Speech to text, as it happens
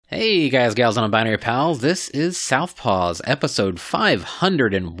Hey guys, gals, and binary pals, this is Southpaws, episode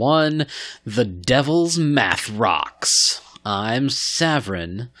 501, The Devil's Math Rocks. I'm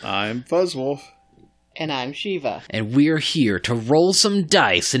Savrin. I'm Fuzzwolf. And I'm Shiva. And we're here to roll some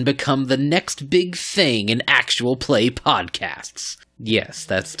dice and become the next big thing in actual play podcasts. Yes,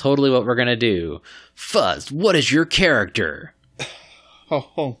 that's totally what we're gonna do. Fuzz, what is your character?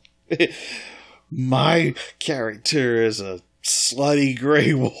 Oh, my character is a slutty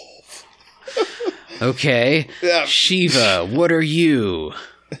gray wolf. Okay. Yeah. Shiva, what are you?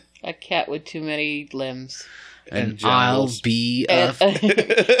 A cat with too many limbs. And I'll genitals. be And,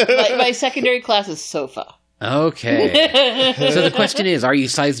 a... my secondary class is Sofa. Okay. So the question is, are you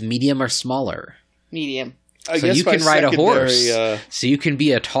size medium or smaller? Medium. I So guess you my can ride a horse. secondary, So you can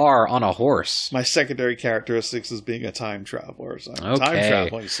be a tar on a horse. my secondary characteristics is being a time traveler. So I'm a time Okay.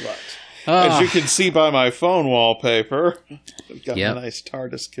 traveling slut. Ah, As you can see by my phone wallpaper, I've got Yep. a nice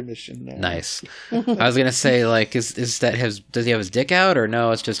TARDIS commission now. nice. I was gonna say, like, is that does he have his dick out, or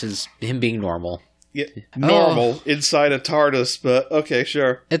no? It's just him being normal. Yeah, normal inside a TARDIS, but okay,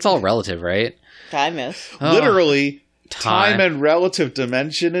 sure. It's all relative, right? Time is. Oh, Literally, time. time and relative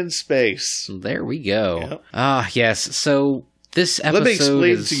dimension in space. There we go. Yep. Ah, yes. So this episode Let me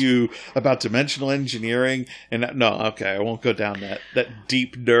explain is... to you about dimensional engineering. And no, okay, I won't go down that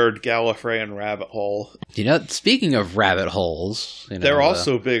deep nerd Gallifreyan rabbit hole. You know, speaking of rabbit holes, you know, They're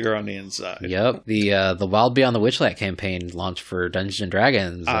also bigger on the inside. Yep, the Wild Beyond the Witchlight campaign launched for Dungeons and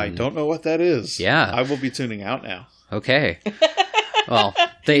Dragons. I and- don't know what that is. Yeah. I will be tuning out now. Okay. Well,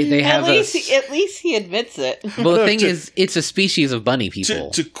 they have At least he admits it. Well, the thing is, it's a species of bunny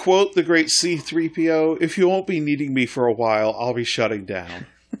people. To quote the great C-3PO, if you won't be needing me for a while, I'll be shutting down.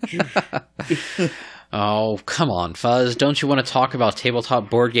 Oh, come on, Fuzz. Don't you want to talk about tabletop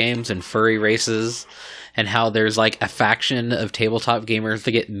board games and furry races and how there's like a faction of tabletop gamers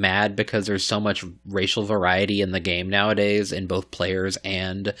that get mad because there's so much racial variety in the game nowadays in both players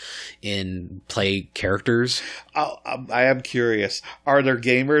and in play characters? I am curious. Are there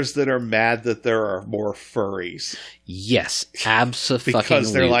gamers that are mad that there are more furries? Yes, absolutely.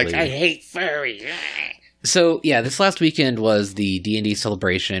 Because they're like, I hate furries. So, yeah, this last weekend was the D&D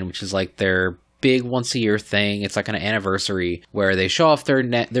celebration, which is like their big once-a-year thing. It's like an anniversary where they show off their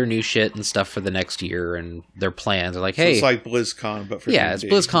new shit and stuff for the next year and their plans. They're like, hey... So it's like BlizzCon, but for yeah, D&D.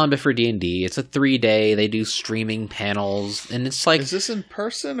 it's BlizzCon, but for D&D. It's a 3-day. They do streaming panels, and it's like... Is this in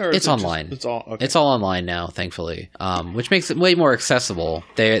person or It's is it online. It's all okay. It's all online now, thankfully, which makes it way more accessible.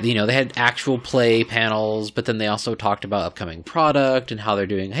 They had actual play panels, but then they also talked about upcoming product and how they're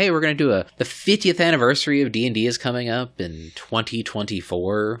doing. Hey, we're going to do the 50th anniversary of D&D is coming up in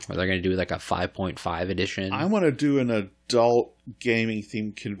 2024, where they're going to do like a 5.5 edition. I want to do an adult gaming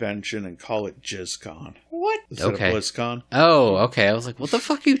themed convention and call it JizzCon. What? Instead Okay. of BlizzCon. Oh, okay. I was like, what the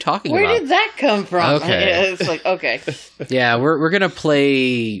fuck are you talking Where about? did that come from? Okay. It's like, okay. Yeah, we're gonna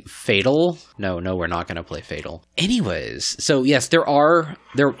play Fatal. No, we're not gonna play Fatal. Anyways, so yes,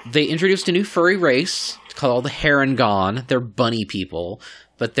 they introduced a new furry race called the Harengon. They're bunny people,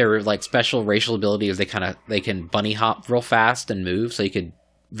 but their like special racial ability is they can bunny hop real fast and move, so you could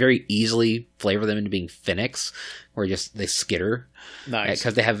very easily flavor them into being Phoenix, or just they skitter. Nice.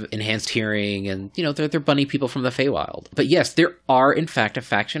 Because they have enhanced hearing, and they're bunny people from the Feywild. But yes, there are in fact a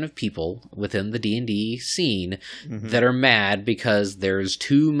faction of people within the D&D scene that are mad because there's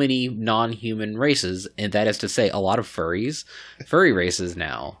too many non-human races, and that is to say, a lot of furry races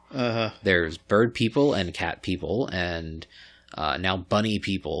now. Uh-huh. There's bird people and cat people, and now bunny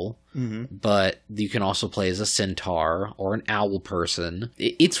people. But you can also play as a centaur or an owl person.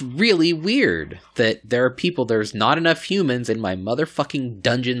 It's really weird that there are people, there's not enough humans in my motherfucking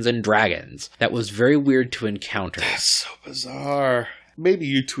Dungeons and Dragons. That was very weird to encounter. That's so bizarre. Maybe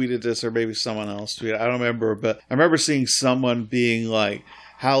you tweeted this or maybe someone else tweeted. I don't remember, but I remember seeing someone being like,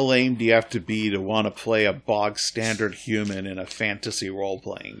 how lame do you have to be to want to play a bog standard human in a fantasy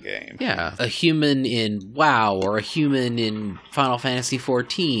role-playing game? Yeah, a human in WoW, or a human in Final Fantasy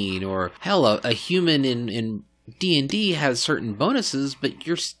XIV, or hell, a human in D&D has certain bonuses, but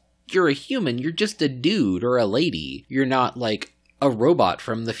you're a human. You're just a dude or a lady. You're not like a robot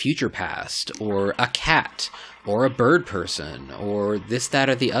from the future past, or a cat, or a bird person, or this, that,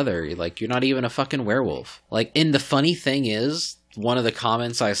 or the other. Like, you're not even a fucking werewolf. Like, and the funny thing is, one of the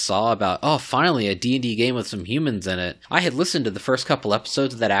comments I saw about, oh, finally a D&D game with some humans in it. I had listened to the first couple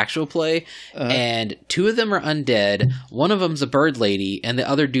episodes of that actual play, and 2 of them are undead, one of them's a bird lady, and the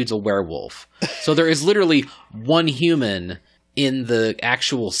other dude's a werewolf. So there is literally one human in the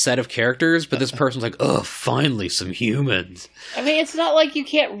actual set of characters, but this person's like, oh, finally some humans. I mean, it's not like you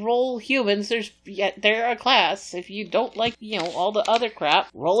can't roll humans. They're a class. If you don't like, all the other crap,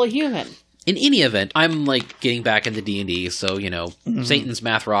 roll a human. In any event, I'm like getting back into D&D, so, Satan's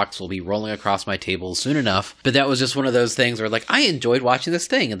math rocks will be rolling across my table soon enough. But that was just one of those things where, like, I enjoyed watching this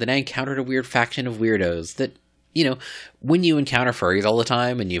thing, and then I encountered a weird faction of weirdos that, when you encounter furries all the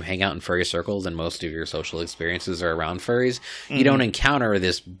time and you hang out in furry circles and most of your social experiences are around furries, you don't encounter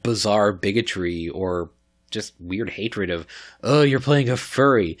this bizarre bigotry or just weird hatred of, oh, you're playing a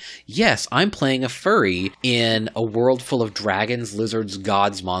furry. Yes, I'm playing a furry in a world full of dragons, lizards,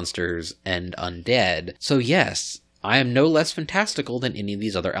 gods, monsters, and undead. So yes, I am no less fantastical than any of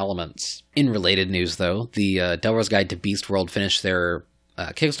these other elements. In related news, though, the Delver's Guide to Beast World finished their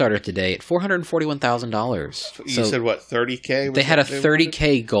Kickstarter today at $441,000. You said what, 30K? They had a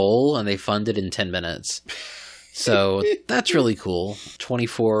 30K goal and they funded in 10 minutes. So that's really cool.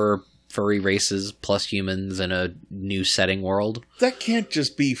 24 furry races plus humans in a new setting world. That can't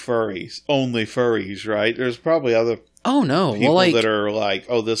just be furries, only furries, right? There's probably other people that are like,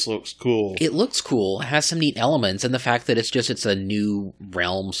 oh, this looks cool. It looks cool. It has some neat elements, and the fact that it's a new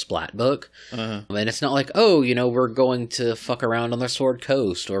realm splat book. And it's not like, oh, we're going to fuck around on the Sword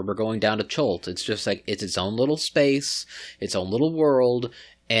Coast, or we're going down to Chult. It's just like, it's its own little space, its own little world,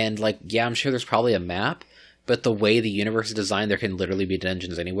 and like, yeah, I'm sure there's probably a map, but the way the universe is designed, there can literally be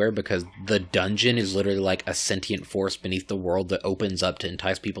dungeons anywhere, because the dungeon is literally like a sentient force beneath the world that opens up to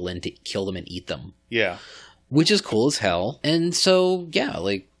entice people in to kill them and eat them. Yeah. Which is cool as hell. And so, yeah,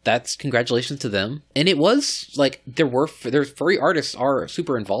 like, that's congratulations to them. And it was, like, there's furry artists are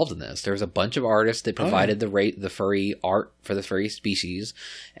super involved in this. There's a bunch of artists that provided the furry art for the furry species.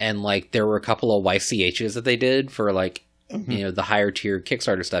 And, like, there were a couple of YCHs that they did for, like, the higher tier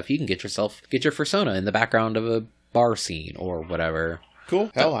Kickstarter stuff. You can get your persona in the background of a bar scene or whatever.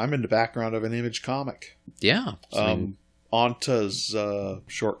 Cool. Hell, I'm in the background of an Image comic. Yeah. Anta's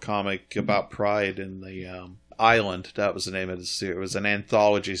short comic about pride in the Island. That was the name of the series. It was an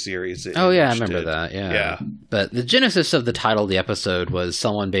anthology series. Oh, yeah, I remember that. Yeah. But the genesis of the title of the episode was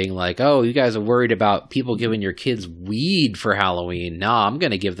someone being like, oh, you guys are worried about people giving your kids weed for Halloween. Nah, I'm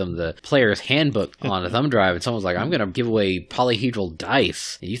going to give them the player's handbook on a thumb drive. And someone's like, I'm going to give away polyhedral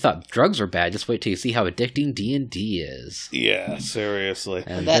dice. And you thought drugs were bad. Just wait till you see how addicting D&D is. Yeah, seriously.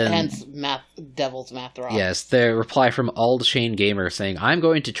 And hence Devil's Math Rock. Yes, the reply from Ald Shane Gamer saying, I'm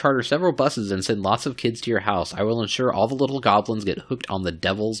going to charter several buses and send lots of kids to your house. I will ensure all the little goblins get hooked on the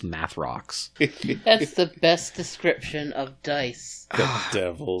Devil's Math Rocks. That's the best description of dice. The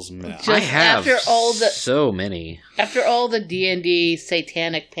Devil's Math. I have so many. After all the D&D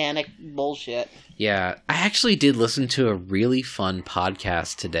satanic panic bullshit. Yeah, I actually did listen to a really fun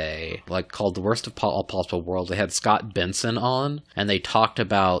podcast today, called The Worst of All Possible Worlds. They had Scott Benson on, and they talked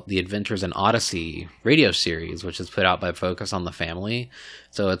about the Adventures in Odyssey radio series, which is put out by Focus on the Family.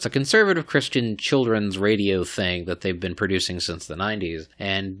 So it's a conservative Christian children's radio thing that they've been producing since the 90s.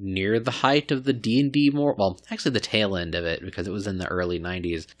 And near the height of the D&D actually the tail end of it, because it was in the early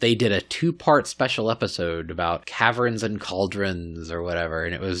 90s, they did a 2-part special episode about caverns and cauldrons or whatever.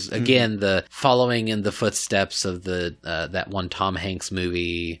 And it was, again, the following in the footsteps of the that one Tom Hanks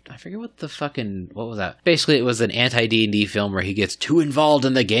movie. I forget what was that? Basically, it was an anti-D&D film where he gets too involved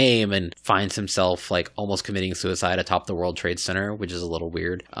in the game and finds himself like almost committing suicide atop the World Trade Center, which is a little weird.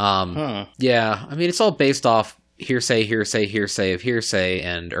 Yeah, I mean, it's all based off hearsay of hearsay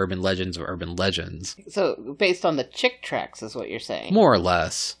and urban legends of urban legends. So based on the Chick tracks is what you're saying? More or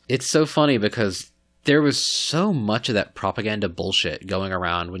less. It's so funny because there was so much of that propaganda bullshit going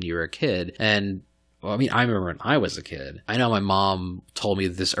around when you were a kid. And well, I mean, I remember when I was a kid. I know my mom told me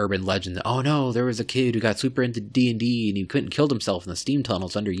this urban legend that, oh no, there was a kid who got super into D&D and he couldn't kill himself in the steam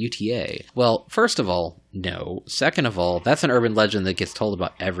tunnels under UTA. Well, first of all, no. Second of all, that's an urban legend that gets told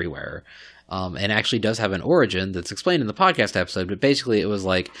about everywhere. And actually does have an origin that's explained in the podcast episode, but basically it was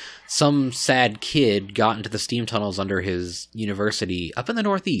like some sad kid got into the steam tunnels under his university up in the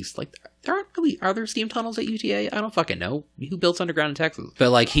Northeast. Like, are there steam tunnels at UTA? I don't fucking know. Who builds underground in Texas?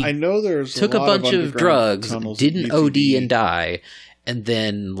 But like, I know there's took a bunch of drugs, didn't OD and die, and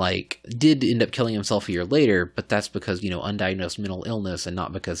then like did end up killing himself a year later, but that's because, undiagnosed mental illness and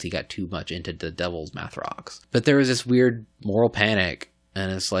not because he got too much into the Devil's Math Rocks. But there was this weird moral panic. And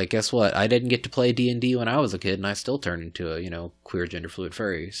it's like, guess what? I didn't get to play D&D when I was a kid, and I still turned into a, queer gender fluid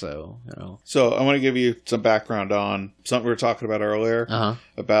furry. So, So I want to give you some background on something we were talking about earlier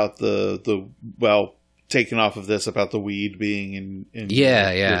about the taken off of this about the weed being in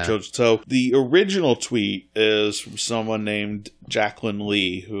Yeah, your yeah. children. So the original tweet is from someone named Jacqueline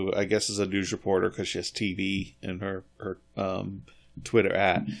Lee, who I guess is a news reporter because she has TV in her Twitter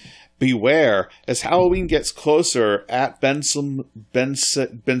at. Beware, as Halloween gets closer, at Bensalem,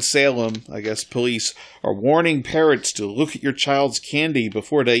 I guess, police are warning parents to look at your child's candy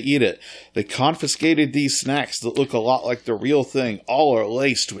before they eat it. They confiscated these snacks that look a lot like the real thing. All are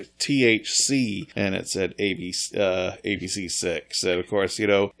laced with THC. And it said ABC6. And of course,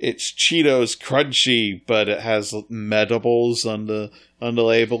 it's Cheetos Crunchy, but it has medibles on the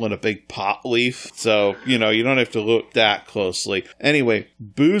label and a big pot leaf. So, you don't have to look that closely. Anyway,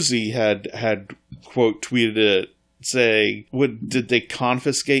 Boozy had quote tweeted it saying, did they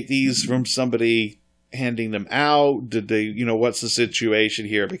confiscate these from somebody handing them out? Did they, what's the situation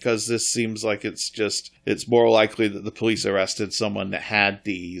here? Because this seems like it's more likely that the police arrested someone that had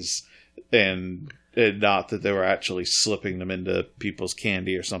these and not that they were actually slipping them into people's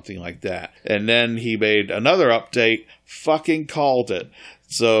candy or something like that. And then he made another update, fucking called it.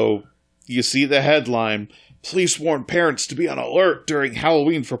 So you see the headline, police warn parents to be on alert during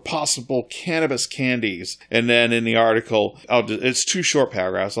Halloween for possible cannabis candies. And then in the article, it's 2 short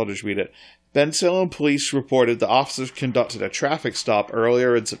paragraphs, I'll just read it. Bensalem police reported the officers conducted a traffic stop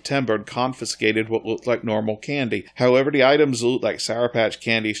earlier in September and confiscated what looked like normal candy. However, the items looked like Sour Patch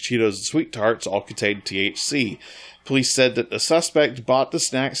Candies, Cheetos, and Sweet Tarts all contained THC. Police said that the suspect bought the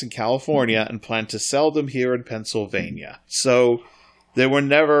snacks in California and planned to sell them here in Pennsylvania. So they were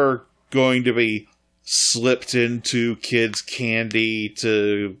never going to be slipped into kids' candy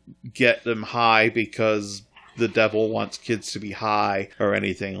to get them high because the devil wants kids to be high or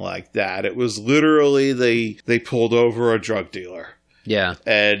anything like that. It was literally they pulled over a drug dealer. Yeah.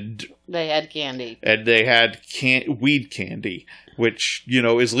 And they had candy. And they had weed candy, which,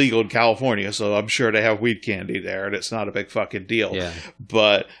 is legal in California, so I'm sure they have weed candy there, and it's not a big fucking deal. Yeah.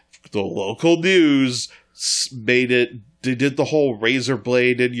 But the local news made it, they did the whole razor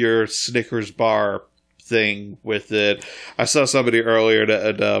blade in your Snickers bar thing with it. I saw somebody earlier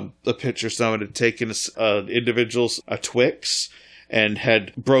that a picture someone had taken individual's a Twix and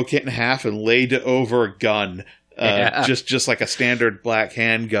had broke it in half and laid it over a gun. Just like a standard black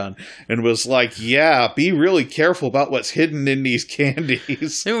handgun, and was like, yeah, be really careful about what's hidden in these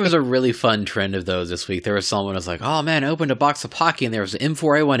candies. There was a really fun trend of those this week. There was someone who was like, oh man, I opened a box of Pocky and there was an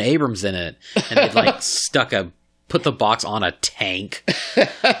M4A1 Abrams in it. And they'd put the box on a tank.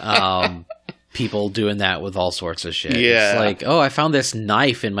 People doing that with all sorts of shit. Yeah. It's like, oh, I found this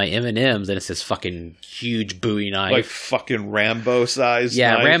knife in my M&Ms, and it's this fucking huge Bowie knife. Like fucking Rambo-sized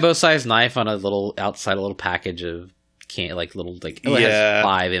knife. Rambo-sized knife on a little package of it has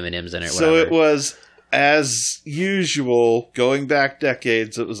 5 M&Ms in it. So whatever. it was, as usual, going back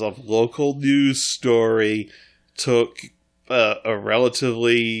decades, it was a local news story, took a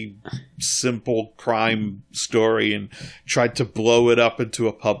relatively simple crime story and tried to blow it up into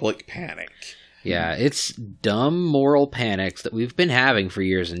a public panic. Yeah, it's dumb moral panics that we've been having for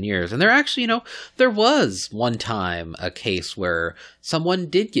years and years. And there actually, there was one time a case where someone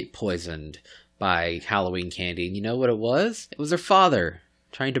did get poisoned by Halloween candy. And you know what it was? It was their father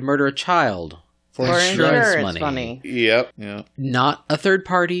trying to murder a child for insurance money. Yep. Yeah. Not a third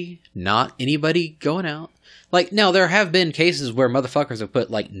party, not anybody going out. Now there have been cases where motherfuckers have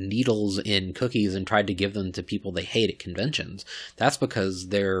put, needles in cookies and tried to give them to people they hate at conventions. That's because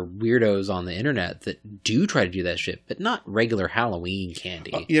they're weirdos on the internet that do try to do that shit, but not regular Halloween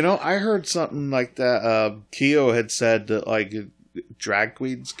candy. I heard something like that. Keo had said that, drag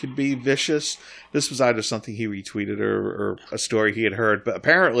queens could be vicious. This was either something he retweeted or a story he had heard, but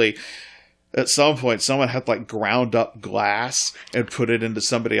apparently at some point someone had, ground up glass and put it into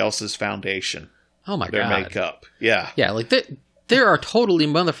somebody else's foundation. Oh my their god. Makeup. Yeah. Yeah, there are totally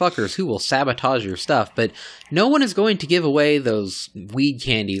motherfuckers who will sabotage your stuff, but no one is going to give away those weed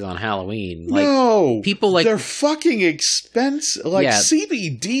candies on Halloween. No! People they're fucking expensive.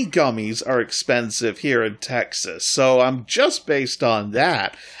 CBD gummies are expensive here in Texas, so I'm just based on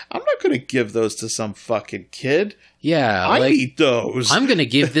that. I'm not going to give those to some fucking kid. Yeah. I eat those. I'm going to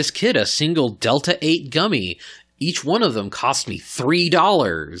give this kid a single Delta 8 gummy. Each one of them cost me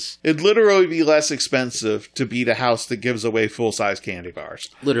 $3. It'd literally be less expensive to be the house that gives away full-size candy bars.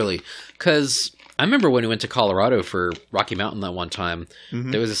 Literally. Because I remember when we went to Colorado for Rocky Mountain that one time,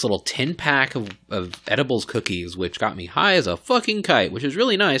 there was this little 10-pack of edibles cookies, which got me high as a fucking kite, which is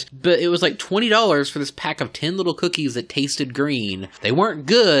really nice. But it was $20 for this pack of 10 little cookies that tasted green. They weren't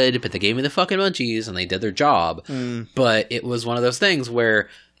good, but they gave me the fucking munchies, and they did their job. But it was one of those things where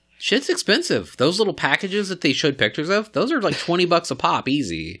Shit's expensive. Those little packages that they showed pictures of, those are like $20 a pop,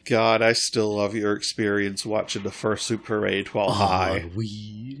 easy. God, I still love your experience watching the fursuit parade while high.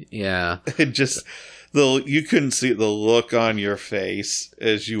 Weed. Yeah. It just, you couldn't see the look on your face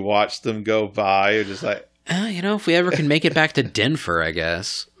as you watched them go by. You're just like... if we ever can make it back to Denver, I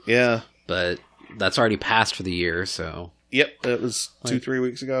guess. Yeah. But that's already passed for the year, so... Yep, it was 2-3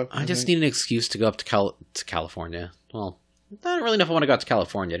 weeks ago. I just need an excuse to go up to California. Well, I don't really know if I want to go out to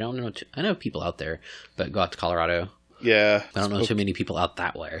California. I know people out there, but go out to Colorado. Yeah. I don't know too many people out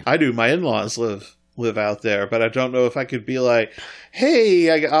that way. I do. My in-laws live out there, but I don't know if I could be like,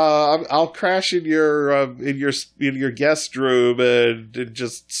 hey, I'll crash in your guest room and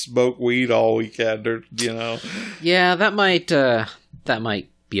just smoke weed all weekend, or Yeah, that might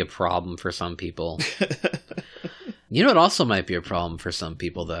be a problem for some people. You know what also might be a problem for some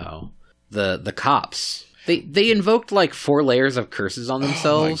people, though? The cops. They invoked like 4 layers of curses on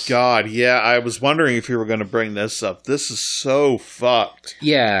themselves. Oh my God, yeah, I was wondering if you were going to bring this up. This is so fucked.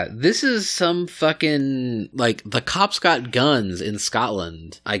 Yeah, this is some fucking, like, the cops got guns in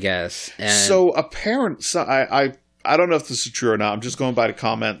Scotland, I guess. And so I don't know if this is true or not. I'm just going by the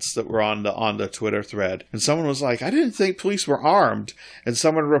comments that were on the Twitter thread. And someone was like, I didn't think police were armed. And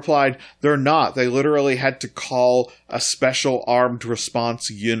someone replied, they're not. They literally had to call a special armed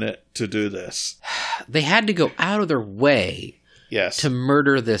response unit to do this. They had to go out of their way to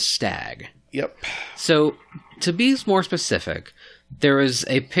murder this stag. Yep. So, to be more specific, there was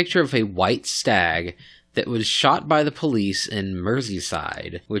a picture of a white stag that was shot by the police in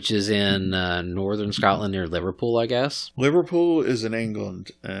Merseyside, which is in northern Scotland near Liverpool, I guess. Liverpool is in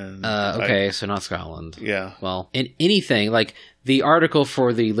England. And so not Scotland. Yeah. Well, in anything, like, the article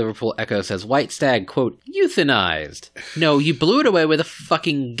for the Liverpool Echo says, white stag, quote, euthanized. No, you blew it away with a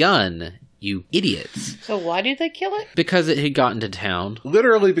fucking gun, you idiots. So why did they kill it? Because it had gotten to town.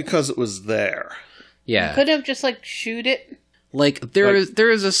 Literally because it was there. Yeah. You couldn't have just, like, shoot it? Like, there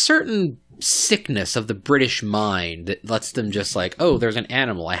is a certain sickness of the British mind that lets them just like, oh, there's an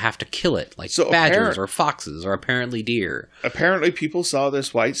animal, I have to kill it, like so badgers or foxes or apparently deer. Apparently people saw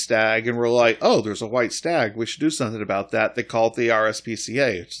this white stag and were like, oh, there's a white stag, we should do something about that. They called the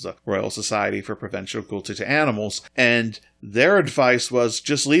RSPCA, which is a Royal Society for Prevention of Cruelty to Animals, and their advice was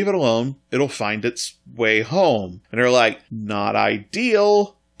just leave it alone, it'll find its way home. And they're like, not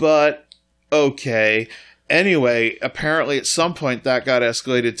ideal, but okay. Anyway, apparently at some point that got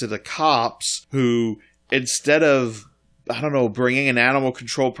escalated to the cops, who, instead of, bringing an animal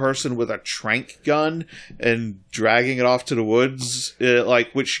control person with a trank gun and dragging it off to the woods,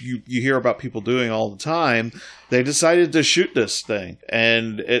 which you hear about people doing all the time, they decided to shoot this thing.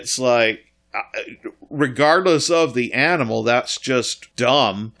 And it's like, regardless of the animal, that's just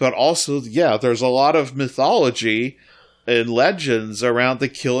dumb. But also, yeah, there's a lot of mythology and legends around the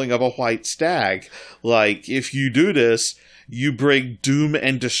killing of a white stag. Like, if you do this, you bring doom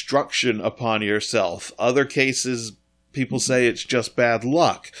and destruction upon yourself. Other cases, people say it's just bad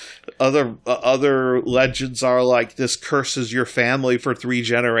luck. Other legends are like, this curses your family for 3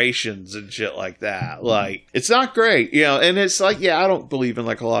 generations and shit like that. Like, it's not great, and it's like, yeah, I don't believe in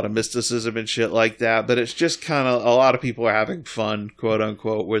like a lot of mysticism and shit like that, but it's just kind of, a lot of people are having fun, quote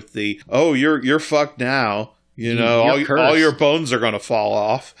unquote, with the, oh, you're fucked now. All your bones are going to fall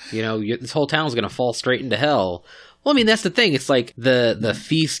off. This whole town's going to fall straight into hell. Well, I mean, that's the thing. It's like the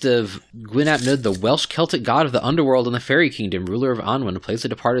feast of Gwyn ap Nudd, the Welsh Celtic god of the underworld and the fairy kingdom, ruler of Anwen, plays the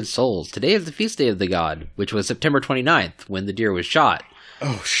departed souls. Today is the feast day of the god, which was September 29th, when the deer was shot.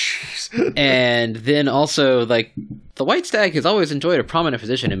 Oh, jeez. And then also, like, the white stag has always enjoyed a prominent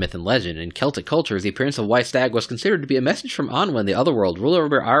position in myth and legend. In Celtic cultures, the appearance of white stag was considered to be a message from Anwen, the otherworld, ruler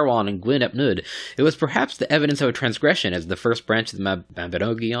over Arwan and Gwyn ap Nudd. It was perhaps the evidence of a transgression as the first branch of the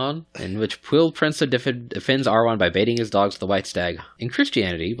Mabinogion, in which Pwyll Prince offends Arwan by baiting his dogs to the white stag. In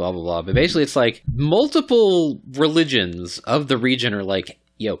Christianity, blah, blah, blah. But basically, it's like multiple religions of the region are like,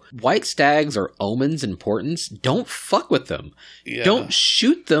 white stags are omens and portents. Don't fuck with them. Yeah. Don't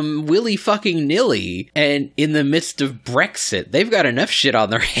shoot them willy-fucking-nilly. And in the midst of Brexit, they've got enough shit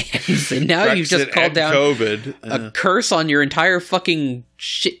on their hands. And now you've just called down COVID. A curse on your entire fucking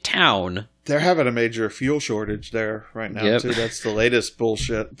shit town. They're having a major fuel shortage there right now, too. That's the latest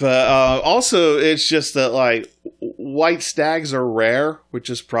bullshit. But also, it's just that, like, white stags are rare, which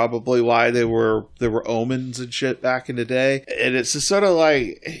is probably why there were omens and shit back in the day. And it's just sort of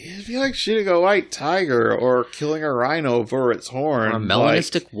like, it'd be like shooting a white tiger or killing a rhino over its horn. Or a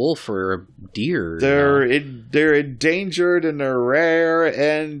melanistic wolf or a deer. They're endangered and they're rare,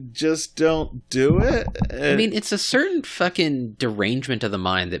 and just don't do it. I mean, it's a certain fucking derangement of the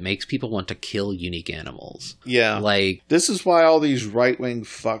mind that makes people want to kill unique animals. Yeah. Like, this is why all these right-wing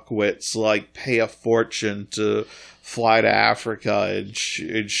fuckwits, like, pay a fortune to fly to Africa and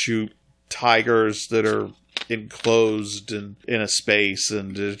shoot tigers that are enclosed in a space,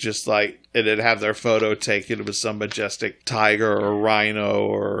 and just like, and then have their photo taken with some majestic tiger or rhino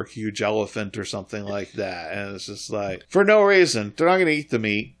or huge elephant or something like that. And it's just like, for no reason. They're not going to eat the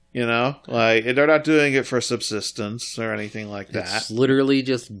meat. You know, like, they're not doing it for subsistence or anything like that. It's literally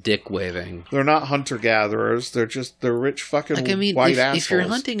just dick waving. They're not hunter-gatherers. They're rich fucking white assholes. If you're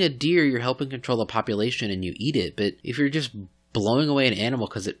hunting a deer, you're helping control the population and you eat it. But if you're just blowing away an animal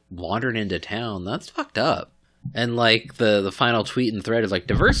because it wandered into town, that's fucked up. And, like, the final tweet and thread is like,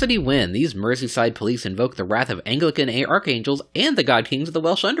 diversity win. These Merseyside police invoke the wrath of Anglican archangels and the god kings of the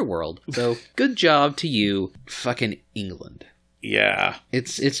Welsh underworld. So, good job to you, fucking England. Yeah.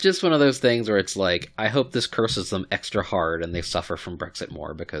 It's just one of those things where it's like, I hope this curses them extra hard and they suffer from Brexit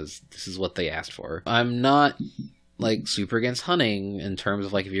more because this is what they asked for. I'm not, like, super against hunting in terms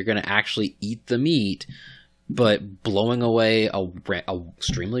of, like, if you're going to actually eat the meat, but blowing away a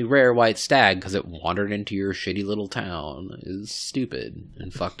extremely rare white stag because it wandered into your shitty little town is stupid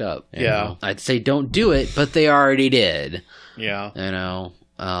and fucked up. You know? I'd say don't do it, but they already did. Yeah. You know,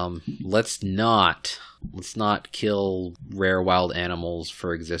 let's not kill rare wild animals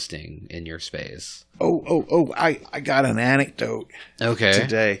for existing in your space. I got an anecdote. Okay.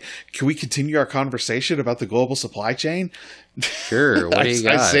 Today. Can we continue our conversation about the global supply chain? Sure. What do you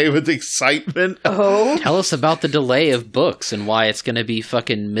got? I say with excitement. Oh. Tell us about the delay of books and why it's going to be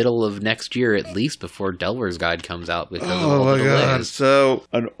fucking middle of next year at least before Delver's Guide comes out because of all the delays. God. So,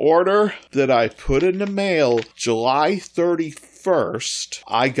 an order that I put in the mail July 31st,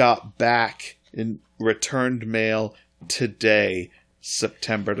 I got back in returned mail today,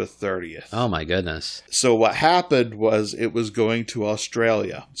 September the 30th. Oh my goodness. So what happened was it was going to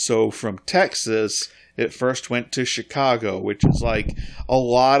Australia. So from Texas, it first went to Chicago, which is like a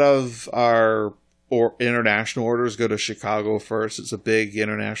lot of our international orders go to Chicago first. It's a big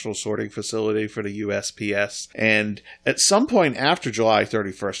international sorting facility for the USPS. And at some point after July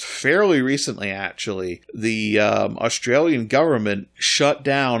 31st, fairly recently actually, the Australian government shut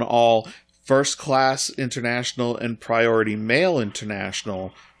down all First Class International and Priority Mail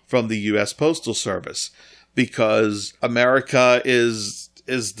International from the U.S. Postal Service because America is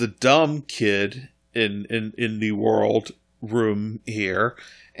the dumb kid in the world room here,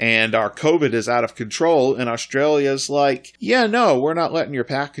 and our COVID is out of control, and Australia's like, yeah, no, we're not letting your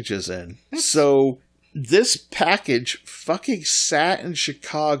packages in. So this package fucking sat in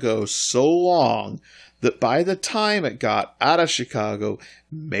Chicago so long that by the time it got out of Chicago,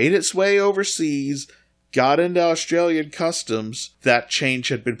 made its way overseas, got into Australian customs, that change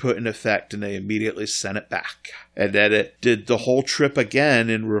had been put in effect and they immediately sent it back. And then it did the whole trip again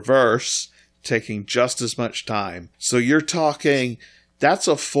in reverse, taking just as much time. So you're talking, that's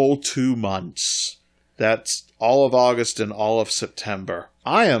a full 2 months. That's all of August and all of September.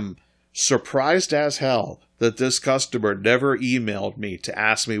 I am surprised as hell that this customer never emailed me to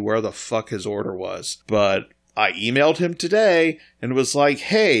ask me where the fuck his order was. But I emailed him today and was like,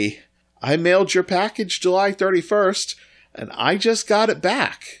 hey, I mailed your package July 31st and I just got it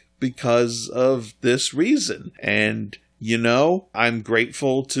back because of this reason. And, you know, I'm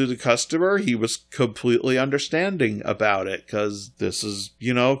grateful to the customer. He was completely understanding about it because this is,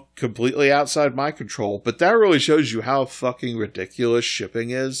 you know, completely outside my control. But that really shows you how fucking ridiculous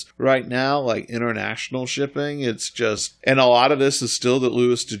shipping is right now, like international shipping. It's just, and a lot of this is still that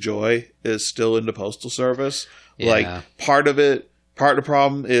Louis DeJoy is still in the Postal Service. Yeah. Like part of the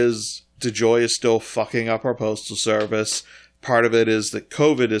problem is DeJoy is still fucking up our Postal Service. Part of it is that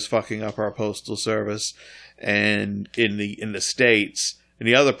COVID is fucking up our Postal Service. And in the States, and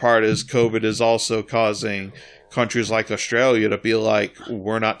the other part is COVID is also causing countries like Australia to be like,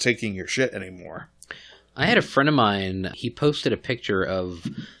 we're not taking your shit anymore. I had a friend of mine, he posted a picture of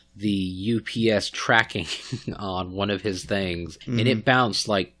the UPS tracking on one of his things, and it bounced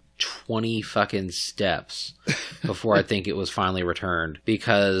like 20 fucking steps before I think it was finally returned.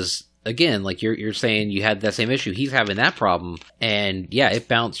 Because again, like you're saying, you had that same issue. He's having that problem, and yeah, it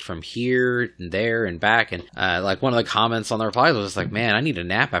bounced from here and there and back. And like one of the comments on the replies was like, "Man, I need a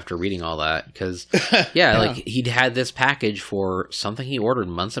nap after reading all that." Because yeah, like he'd had this package for something he ordered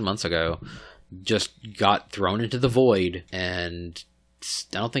months and months ago, just got thrown into the void, and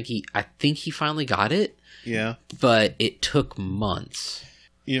I think he finally got it. Yeah. But it took months.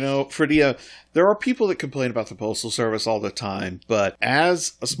 Fredia, there are people that complain about the Postal Service all the time, but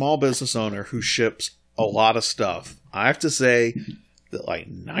as a small business owner who ships a lot of stuff, I have to say that like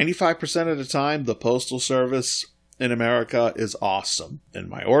 95% of the time, the Postal Service in America is awesome, and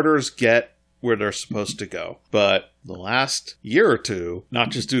my orders get where they're supposed to go. But the last year or two,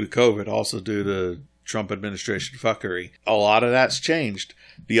 not just due to COVID, also due to Trump administration fuckery, a lot of that's changed.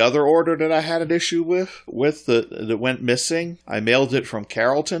 The other order that I had an issue with that went missing, I mailed it from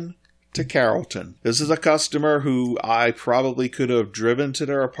Carrollton to Carrollton. This is a customer who I probably could have driven to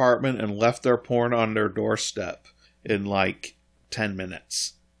their apartment and left their porn on their doorstep in like 10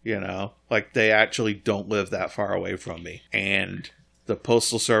 minutes. Like they actually don't live that far away from me. And the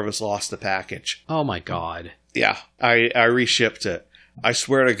Postal Service lost the package. Oh my God. Yeah, I reshipped it. I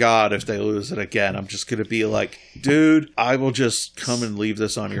swear to God, if they lose it again, I'm just going to be like, dude, I will just come and leave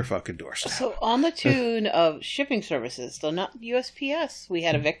this on your fucking doorstep. So on the tune of shipping services, though not USPS, we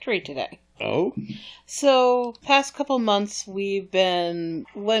had a victory today. Oh? So, past couple months, when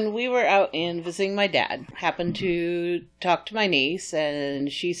we were out in visiting my dad, happened to talk to my niece,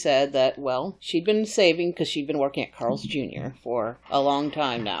 and she said that, well, she'd been saving, because she'd been working at Carl's Jr. for a long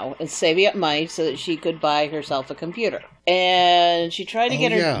time now, and saving up money so that she could buy herself a computer. And she tried to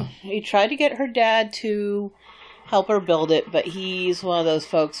get her dad to help her build it, but he's one of those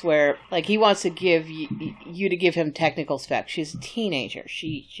folks where, like, he wants to give you to give him technical specs. She's a teenager.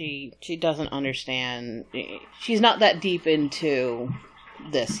 She doesn't understand. She's not that deep into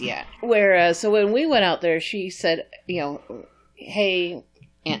this yet. Whereas, so when we went out there, she said, hey,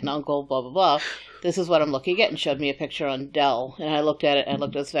 aunt and uncle, blah, blah, blah, this is what I'm looking at, and showed me a picture on Dell. And I looked at it, and I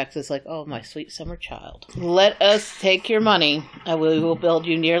looked at the specs, it's like, oh, my sweet summer child. Let us take your money, and we will build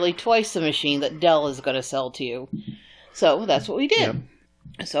you nearly twice the machine that Dell is going to sell to you. So that's what we did.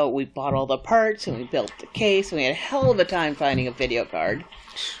 Yep. So we bought all the parts, and we built the case, and we had a hell of a time finding a video card.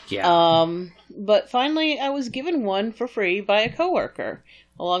 Yeah. But finally, I was given one for free by a coworker,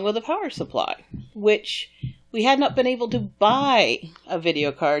 along with a power supply, which we had not been able to buy a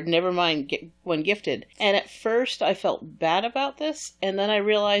video card, never mind get one gifted. And at first I felt bad about this, and then I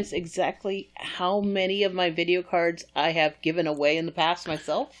realized exactly how many of my video cards I have given away in the past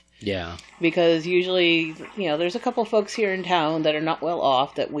myself. Yeah. Because usually, there's a couple folks here in town that are not well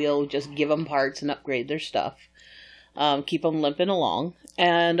off that we'll just give them parts and upgrade their stuff. Keep them limping along.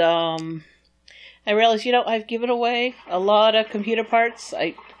 And I realized, I've given away a lot of computer parts.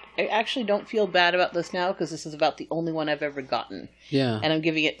 I actually don't feel bad about this now because this is about the only one I've ever gotten. Yeah. And I'm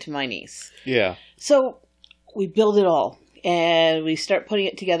giving it to my niece. Yeah. So we build it all and we start putting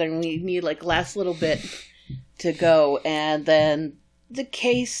it together, and we need like last little bit to go. And then the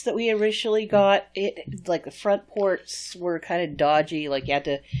case that we originally got, like the front ports were kind of dodgy. Like you had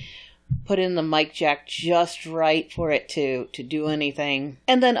to put in the mic jack just right for it to do anything.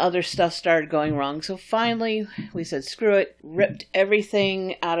 And then other stuff started going wrong. So finally, we said, screw it, ripped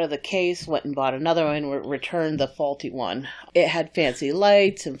everything out of the case, went and bought another one, returned the faulty one. It had fancy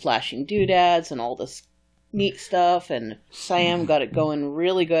lights and flashing doodads and all this neat stuff, and Sam got it going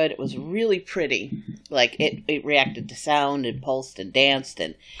really good. It was really pretty. Like, it reacted to sound and pulsed and danced,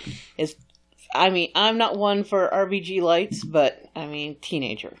 and I'm not one for RBG lights, but,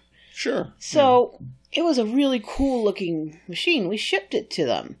 teenager. Sure. So, It was a really cool looking machine. We shipped it to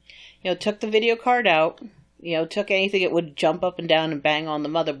them. Took the video card out, took anything it would jump up and down and bang on the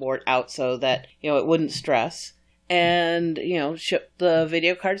motherboard out so that, it wouldn't stress. And, shipped the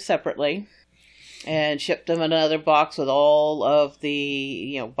video card separately. And shipped them another box with all of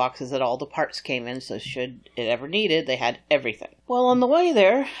the, boxes that all the parts came in. So should it ever needed, they had everything. Well, on the way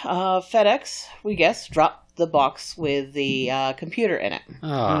there, FedEx, we guess, dropped the box with the computer in it.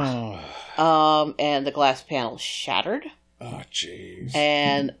 Oh. And the glass panel shattered. Oh, jeez.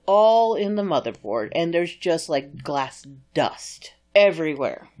 And all in the motherboard. And there's just like glass dust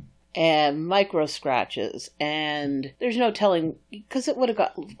everywhere. And micro scratches, and there's no telling, because it would have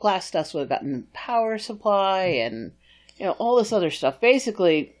got, glass dust would have gotten the power supply, and, all this other stuff.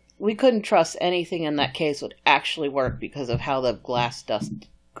 Basically, we couldn't trust anything in that case would actually work because of how the glass dust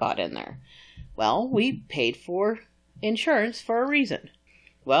got in there. Well, we paid for insurance for a reason.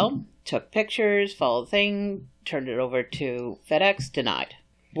 Well, took pictures, followed the thing, turned it over to FedEx, denied.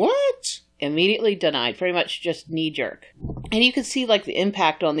 What? Immediately denied, pretty much just knee-jerk. And you could see, like, the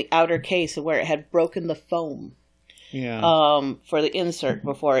impact on the outer case of where it had broken the foam. Yeah. For the insert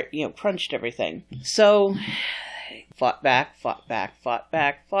before it, crunched everything. So, fought back.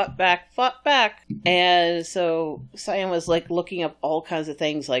 And so Cyan was like looking up all kinds of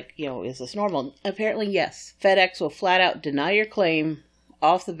things like, is this normal? Apparently, yes. FedEx will flat out deny your claim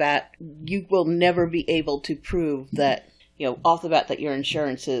off the bat. You will never be able to prove that, off the bat that your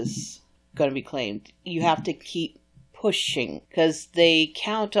insurance is going to be claimed. You have to keep pushing because they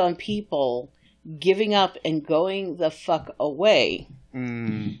count on people giving up and going the fuck away.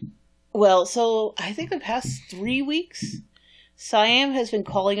 Well, so I think the past 3 weeks, Siam has been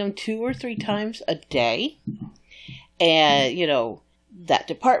calling him 2 or 3 times a day. And, that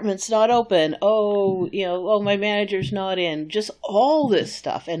department's not open. My manager's not in. Just all this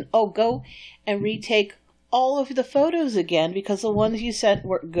stuff. And, go and retake all of the photos again because the ones you sent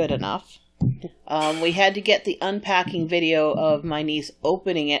weren't good enough. We had to get the unpacking video of my niece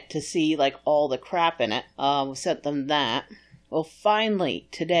opening it to see, all the crap in it. We sent them that. Well, finally,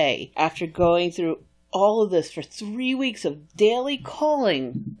 today, after going through all of this for 3 weeks of daily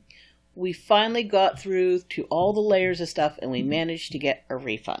calling, we finally got through to all the layers of stuff and we managed to get a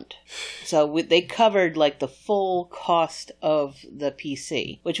refund. So they covered the full cost of the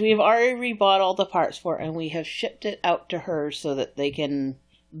PC, which we have already rebought all the parts for, and we have shipped it out to her so that they can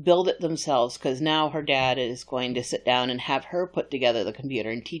build it themselves, because now her dad is going to sit down and have her put together the computer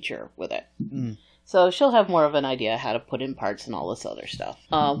and teach her with it. So she'll have more of an idea how to put in parts and all this other stuff,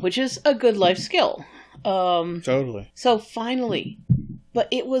 which is a good life skill. Totally. So finally, but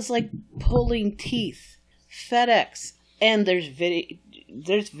it was like pulling teeth. FedEx, and there's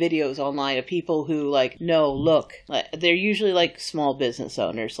videos online of people who no, look, they're usually small business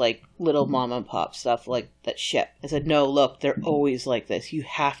owners, little mom and pop stuff that ship. I said, no, look, they're always like this. You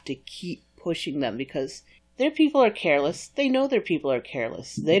have to keep pushing them because their people are careless. They know their people are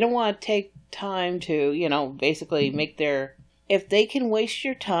careless. They don't want to take time to, basically make their... If they can waste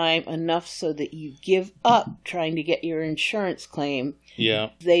your time enough so that you give up trying to get your insurance claim,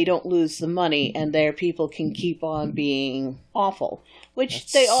 they don't lose the money and their people can keep on being awful,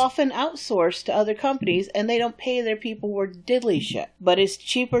 which they often outsource to other companies and they don't pay their people worth diddly shit. But it's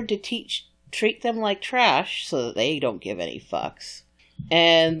cheaper to treat them like trash so that they don't give any fucks.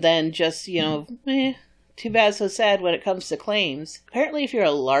 And then just, too bad, so sad when it comes to claims. Apparently, if you're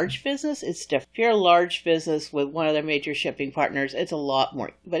a large business, it's different. If you're a large business with one of their major shipping partners, it's a lot more.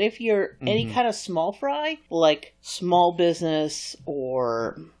 But if you're any kind of small fry, like small business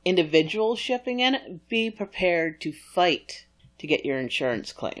or individual shipping in it, be prepared to fight to get your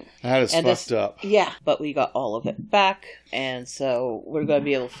insurance claim. That is fucked up. Yeah, but we got all of it back, and so we're going to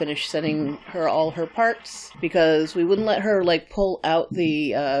be able to finish sending her all her parts, because we wouldn't let her, pull out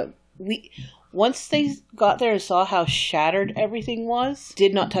the... Once they got there and saw how shattered everything was,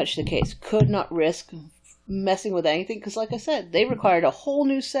 did not touch the case. Could not risk messing with anything, because like I said, they required a whole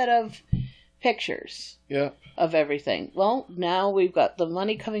new set of pictures of everything. Well, now we've got the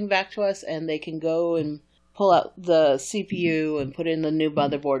money coming back to us, and they can go and pull out the CPU and put in the new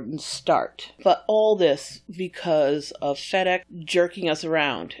motherboard and start. But all this because of FedEx jerking us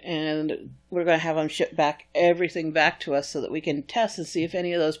around, and we're going to have them ship back everything back to us so that we can test and see if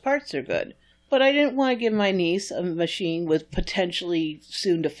any of those parts are good. But I didn't want to give my niece a machine with potentially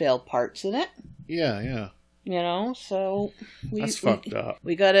soon-to-fail parts in it. Yeah. So... That's fucked up.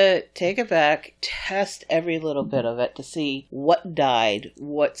 We gotta take it back, test every little bit of it to see what died,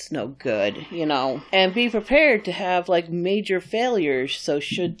 what's no good, and be prepared to have, major failures, so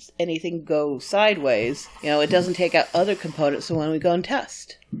should anything go sideways, it doesn't take out other components when we go and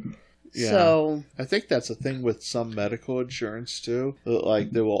test. Yeah. So I think that's a thing with some medical insurance too.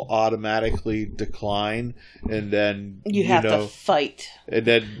 They will automatically decline, and then you have to fight. And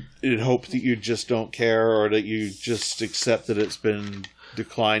then in hope that you just don't care, or that you just accept that it's been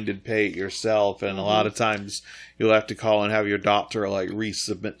declined and pay it yourself. And a lot of times you'll have to call and have your doctor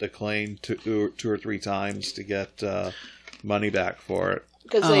resubmit the claim 2 or 3 times to get money back for it.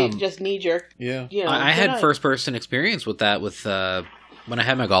 Because they just knee jerk. Yeah. I had first person experience with that with when I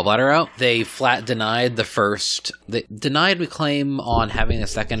had my gallbladder out. They flat denied they denied my claim on having a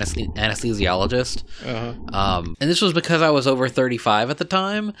second anesthesiologist. And this was because I was over 35 at the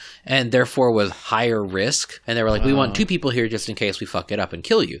time, and therefore was higher risk. And they were like, we want 2 people here just in case we fuck it up and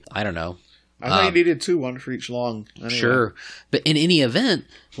kill you. I don't know. I thought you needed 2, 1 for each lung. Anyway. Sure. But in any event,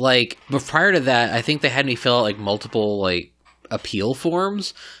 but prior to that, I think they had me fill out multiple appeal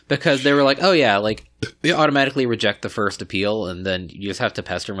forms, because they were like, oh yeah, they automatically reject the first appeal, and then you just have to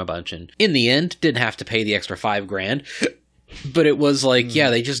pester them a bunch. And in the end, didn't have to pay the extra $5,000, but it was yeah,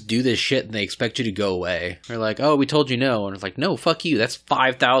 they just do this shit and they expect you to go away. They're like, oh, we told you no, and it's like, no, fuck you, that's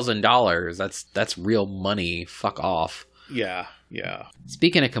 $5,000. That's real money. Fuck off. Yeah.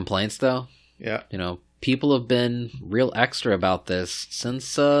 Speaking of complaints, though, people have been real extra about this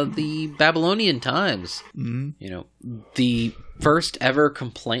since the Babylonian times. Mm-hmm. You know, the first ever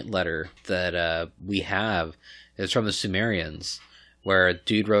complaint letter that we have is from the Sumerians, where a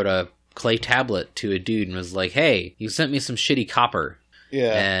dude wrote a clay tablet to a dude and was like, hey, you sent me some shitty copper.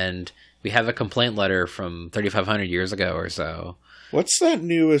 Yeah. And we have a complaint letter from 3,500 years ago or so. What's that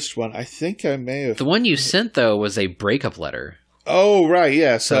newest one? I think I may have... The one you sent, though, was a breakup letter. Oh, right,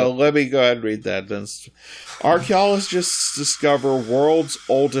 yeah. So let me go ahead and read that then. Archaeologists discover world's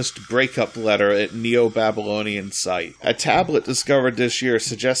oldest breakup letter at Neo-Babylonian site. A tablet discovered this year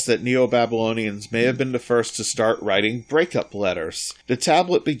suggests that Neo-Babylonians may have been the first to start writing breakup letters. The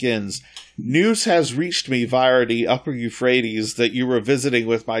tablet begins, "News has reached me via the upper Euphrates that you were visiting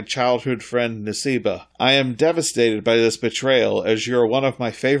with my childhood friend Nasiba. I am devastated by this betrayal, as you are one of my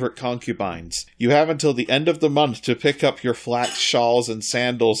favorite concubines. You have until the end of the month to pick up your flax shawls and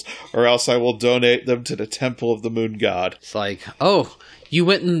sandals, or else I will donate them to the temple of the moon god." It's like, oh, you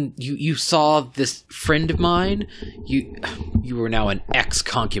went and you saw this friend of mine? You were now an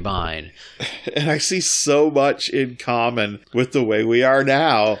ex-concubine. And I see so much in common with the way we are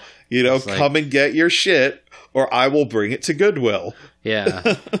now. You know, like, come and get your shit, or I will bring it to Goodwill.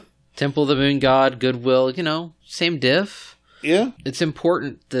 Yeah. Temple of the Moon God, Goodwill, you know, same diff. Yeah. It's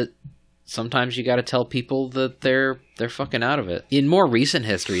important that sometimes you got to tell people that they're fucking out of it. In more recent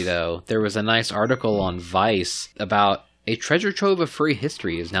history, though, there was a nice article on Vice about a treasure trove of furry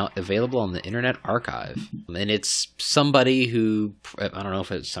history is now available on the Internet Archive. And it's somebody who, I don't know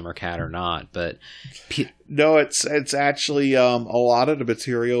if it's Summercat or not, but... No, it's actually, a lot of the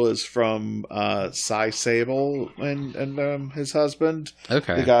material is from Cy Sable and his husband.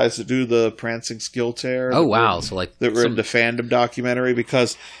 Okay. The guys that do the Prancing Skill Tear. Oh, wow. So, like... That were in the fandom documentary,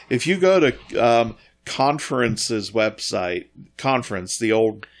 because if you go to Conference's website, Conference, the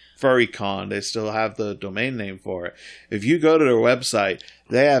old... FurryCon, they still have the domain name for it. If you go to their website,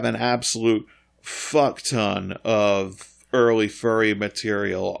 they have an absolute fuck ton of early furry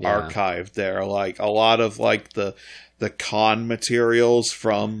material archived there. Like a lot of like the con materials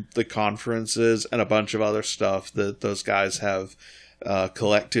from the conferences and a bunch of other stuff that those guys have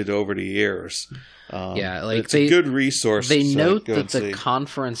collected over the years. Like it's a good resource. They note that the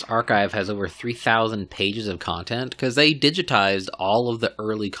conference archive has over 3,000 pages of content because they digitized all of the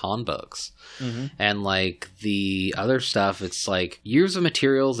early con books. Mm-hmm. And like the other stuff, it's like years of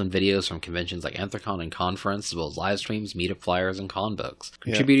materials and videos from conventions like Anthrocon and Conference, as well as live streams, meetup flyers, and con books.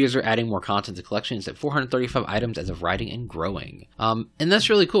 Contributors are adding more content to collections at 435 items as of writing and growing. And that's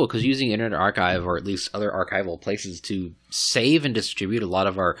really cool because using Internet Archive, or at least other archival places, to save and distribute a lot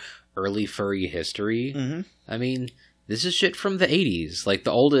of our early furry history. Mm-hmm. I mean, this is shit from the 80s. Like,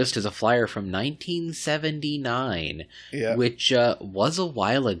 the oldest is a flyer from 1979, which was a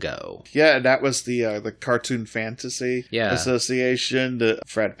while ago. Yeah, that was the Cartoon Fantasy Association that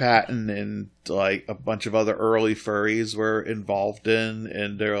Fred Patton and like a bunch of other early furries were involved in,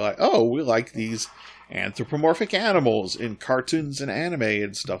 and they're like, oh, we like these anthropomorphic animals in cartoons and anime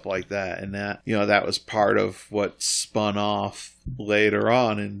and stuff like that. And that, you know, that was part of what spun off later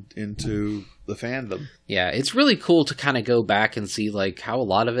on into the fandom. Yeah, it's really cool to kind of go back and see like how a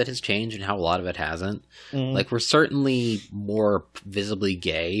lot of it has changed and how a lot of it hasn't. Mm-hmm. Like, we're certainly more visibly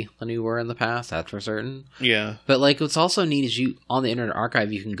gay than we were in the past, that's for certain. Yeah. But like, what's also neat is on the Internet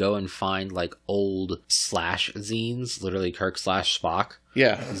Archive, you can go and find like old Slash zines, literally Kirk/Spock.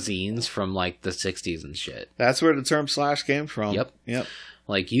 Yeah. Zines from like the 60s and shit. That's where the term Slash came from. Yep.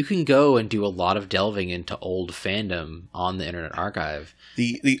 Like, you can go and do a lot of delving into old fandom on the Internet Archive.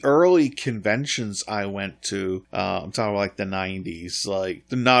 The early conventions I went to, I'm talking about like the 90s, like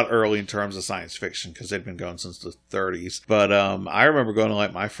not early in terms of science fiction because they've been going since the 30s. But I remember going to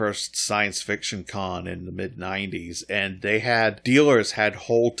like my first science fiction con in the mid 90s, and dealers had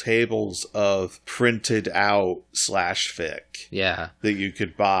whole tables of printed out Slash fic. Yeah. That you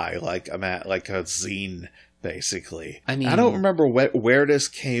could buy, like a zine. Basically, I mean, I don't remember where this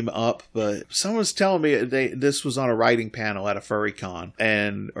came up, but someone was telling me this was on a writing panel at a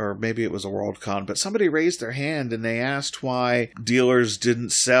FurryCon, or maybe it was a Worldcon. But somebody raised their hand and they asked why dealers didn't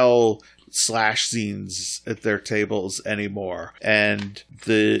sell Slash zines at their tables anymore, and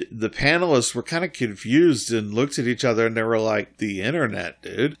the panelists were kind of confused and looked at each other and they were like, the internet,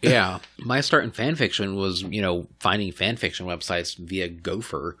 dude. Yeah, my start in fanfiction was, you know, finding fanfiction websites via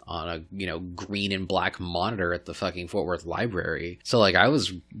Gopher on a, you know, green and black monitor at the fucking Fort Worth Library. So like, I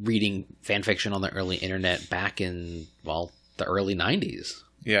was reading fanfiction on the early internet back in, well, the early 90s.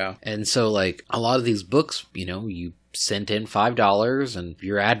 Yeah. And so like, a lot of these books, you know, you sent in $5 and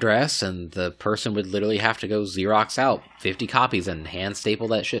your address, and the person would literally have to go Xerox out 50 copies and hand staple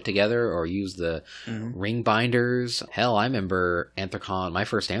that shit together, or use the ring binders. Hell, I remember Anthrocon, my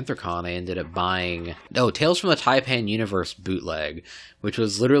first Anthrocon, I ended up buying Tales from the Taipan Universe bootleg, which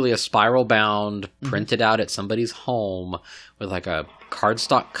was literally a spiral bound, printed out at somebody's home with like a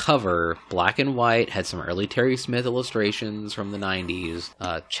cardstock cover, black and white, had some early Terry Smith illustrations from the 90s,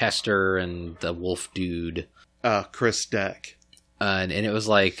 Chester and the Wolf Dude. Chris Deck. And it was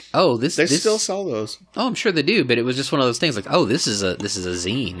like, they still sell those. Oh, I'm sure they do, but it was just one of those things like, this is a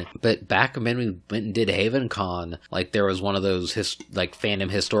zine. But back when we went and did Haven Con, like there was one of those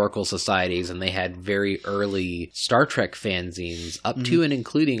fandom historical societies, and they had very early Star Trek fanzines up to and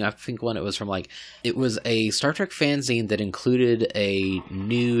including, I think one it was from it was a Star Trek fanzine that included a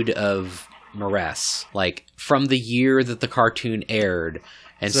nude of Maress, like from the year that the cartoon aired.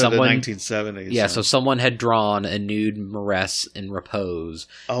 And so someone, the 1970s. Yeah, so someone had drawn a nude Maress in repose.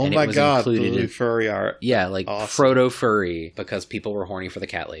 Oh my god, the furry art. Yeah, like awesome. Proto-furry, because people were horny for the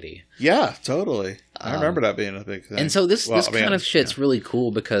cat lady. Yeah, totally. I remember that being a big thing. And so this kind of shit's really cool,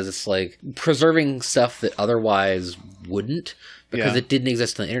 because it's like preserving stuff that otherwise wouldn't, because it didn't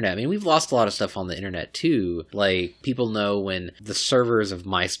exist on the internet. I mean, we've lost a lot of stuff on the internet too. Like, people know when the servers of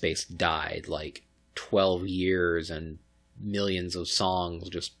MySpace died, 12 years and millions of songs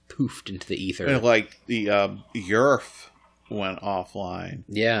just poofed into the ether. And the YERF went offline.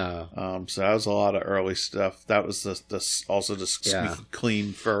 Yeah. So that was a lot of early stuff. That was the Squeaky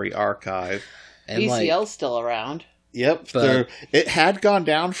Clean Furry Archive. And VCL's still around. Yep, it had gone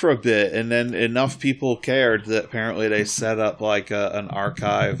down for a bit, and then enough people cared that apparently they set up an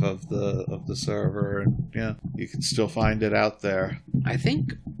archive of the server, and you can still find it out there. I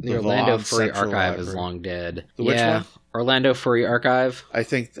think the Orlando Furry Archive is long dead. Which one? Orlando Furry Archive. I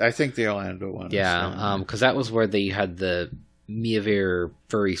think the Orlando one. Yeah, because that was where they had the Miavir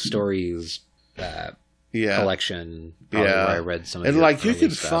Furry Stories collection. Where I read some of and you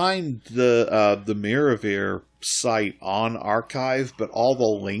could stuff. find the Miravir site on archive, but all the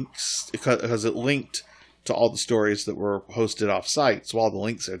links, because it linked to all the stories that were hosted off site, so all the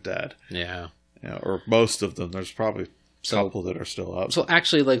links are dead. Yeah. Or most of them. There's probably a couple that are still up. So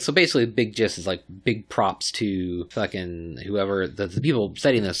actually, so basically big gist is big props to fucking whoever, the people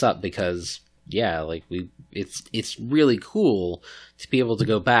setting this up, because it's really cool to be able to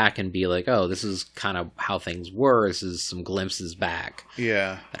go back and be like, this is kind of how things were. This is some glimpses back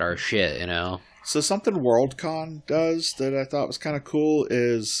at our shit, So something Worldcon does that I thought was kind of cool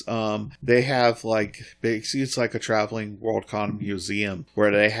is they have basically it's like a traveling Worldcon museum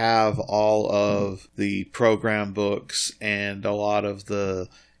where they have all of the program books and a lot of the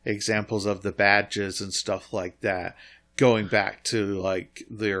examples of the badges and stuff like that, going back to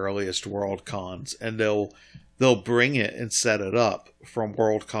the earliest Worldcons, and they'll bring it and set it up from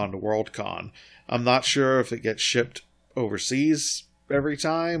Worldcon to Worldcon. I'm not sure if it gets shipped overseas every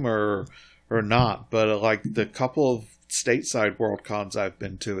time or not, but the couple of stateside Worldcons I've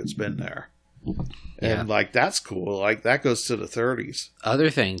been to, it's been there. And that's cool. That goes to the 30s. Other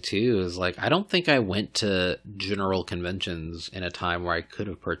thing too is I don't think I went to general conventions in a time where I could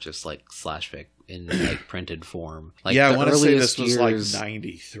have purchased Slashfic in printed form. I want to say this was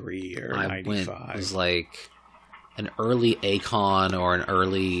 93 or 95. It was an early Acon or an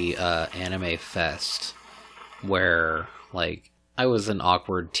early Anime Fest where I was an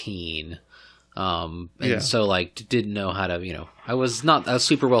awkward teen. So didn't know how to, I was not a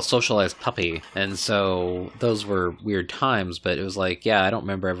super well socialized puppy, and so those were weird times, but it was I don't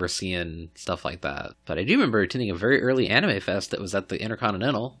remember ever seeing stuff like that. But I do remember attending a very early Anime Fest that was at the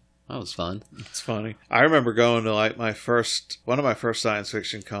Intercontinental. That was fun. It's funny. I remember going to one of my first science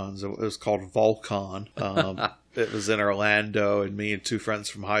fiction cons. It was called Volcon. It was in Orlando, and me and two friends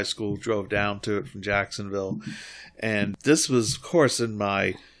from high school drove down to it from Jacksonville. And this was, of course, in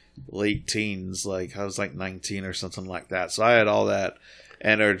my late teens. I was 19 or something like that. So I had all that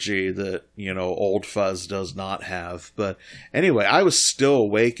energy that, old Fuzz does not have. But anyway, I was still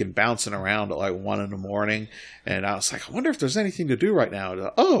awake and bouncing around at 1 in the morning. And I was I wonder if there's anything to do right now.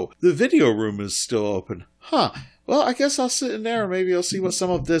 The video room is still open. Huh. Well, I guess I'll sit in there and maybe I'll see what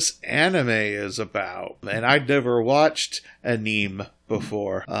some of this anime is about. And I'd never watched anime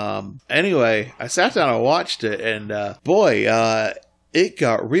before. Anyway, I sat down and watched it, and it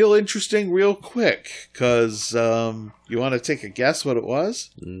got real interesting real quick, because you want to take a guess what it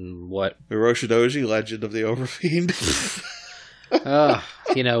was? What? Uroshidoji, Legend of the Overfiend.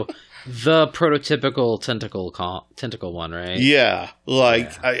 The prototypical tentacle one, right? Yeah.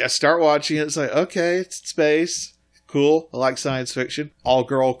 I start watching it, it's okay, it's space. Cool. I like science fiction.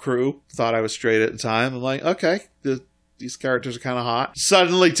 All-girl crew. Thought I was straight at the time. I'm okay, these characters are kind of hot.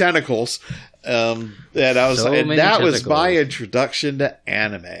 Suddenly tentacles. And I was So and many that was tentacles. my introduction to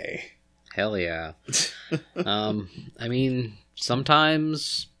anime. Hell yeah. I mean,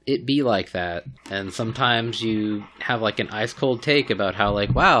 sometimes it be like that, and sometimes you have like an ice cold take about how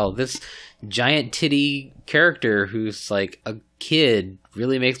like, wow, this giant titty character who's like a kid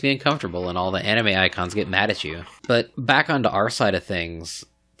really makes me uncomfortable, and all the anime icons get mad at you. But back onto our side of things.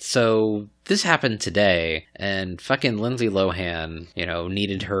 So this happened today, and fucking Lindsay Lohan,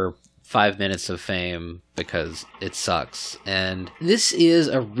 needed her 5 minutes of fame because it sucks. And this is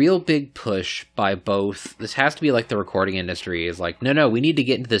a real big push by both. This has to be like the recording industry is like, no, we need to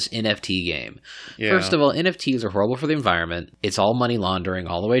get into this NFT game. Yeah. First of all, NFTs are horrible for the environment. It's all money laundering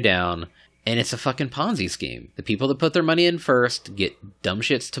all the way down. And it's a fucking Ponzi scheme. The people that put their money in first get dumb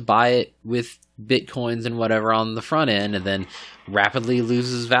shits to buy it with bitcoins and whatever on the front end, and then rapidly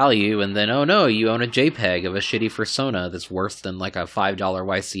loses value, and then, oh no, you own a JPEG of a shitty persona that's worse than like a $5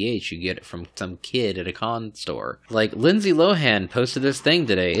 YCH you get it from some kid at a con store. Like, Lindsay Lohan posted this thing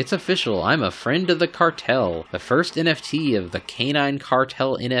today. It's official. I'm a friend of the cartel. The first NFT of the Canine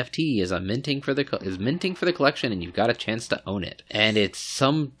Cartel NFT is minting for the collection, and you've got a chance to own it. And it's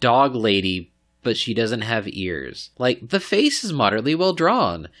some dog lady, but she doesn't have ears. Like, the face is moderately well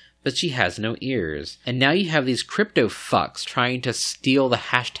drawn, but she has no ears. And now you have these crypto fucks trying to steal the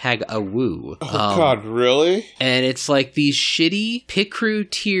hashtag awoo. Oh, God, really? And it's like these shitty pit crew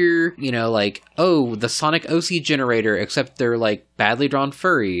tier, like, oh, the Sonic OC generator, except they're like badly drawn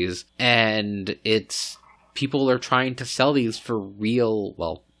furries. And it's people are trying to sell these for real,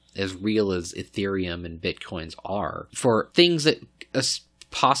 well, as real as Ethereum and Bitcoins are, for things that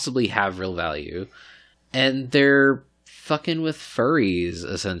possibly have real value. And they're fucking with furries,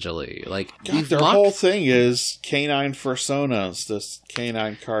 essentially. Like, God, their whole thing is canine personas, this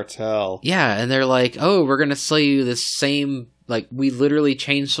canine cartel. Yeah, and they're like, oh, we're gonna sell you this same, like, we literally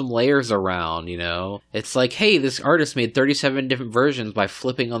changed some layers around, It's like, hey, this artist made 37 different versions by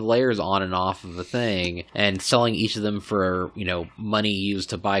flipping on layers on and off of the thing, and selling each of them for, money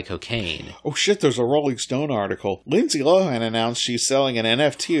used to buy cocaine. Oh shit, there's a Rolling Stone article. Lindsay Lohan announced she's selling an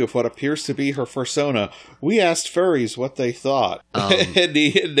NFT of what appears to be her persona. We asked furries what they thought. And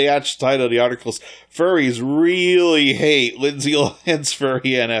the actual title of the article is, Furries Really Hate Lindsay Lohan's Furry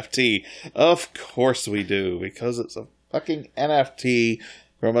NFT. Of course we do, because it's a fucking NFT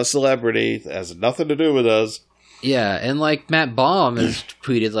from a celebrity that has nothing to do with us. Yeah, and like Matt Baum has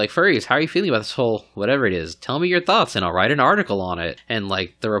tweeted like, furries, how are you feeling about this whole whatever it is? Tell me your thoughts and I'll write an article on it. And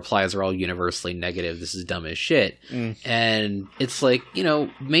like the replies are all universally negative. This is dumb as shit. And it's like,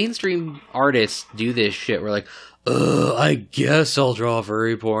 mainstream artists do this shit. We're like, I guess I'll draw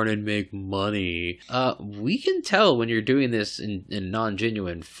furry porn and make money. We can tell when you're doing this in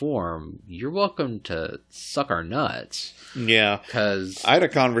non-genuine form. You're welcome to suck our nuts. Yeah. Because I had a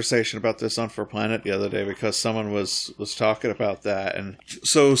conversation about this on For Planet the other day because someone was talking about that. And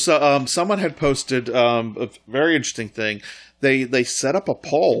so someone had posted a very interesting thing. They set up a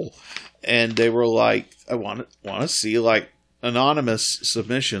poll and they were like, I want to see like anonymous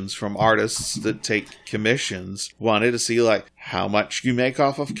submissions from artists that take commissions. Wanted to see like how much you make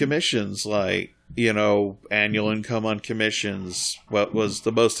off of commissions, like, annual income on commissions, what was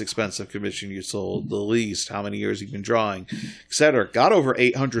the most expensive commission you sold, the least, how many years you've been drawing, etc. Got over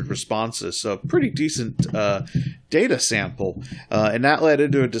 800 responses, so pretty decent data sample. And that led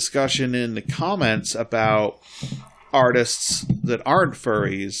into a discussion in the comments about artists that aren't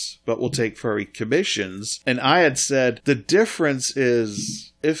furries but will take furry commissions. And I had said the difference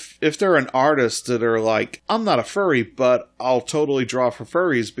is if they're an artist that are like, I'm not a furry, but I'll totally draw for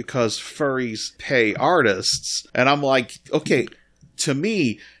furries because furries pay artists. And I'm like, okay, to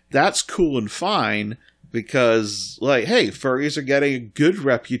me, that's cool and fine because, like, hey, furries are getting a good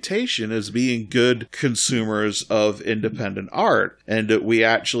reputation as being good consumers of independent art and that we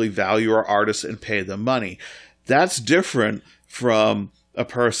actually value our artists and pay them money. That's different from a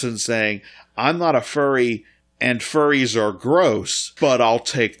person saying, I'm not a furry and furries are gross, but I'll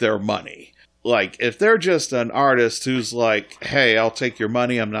take their money. Like, if they're just an artist who's like, hey, I'll take your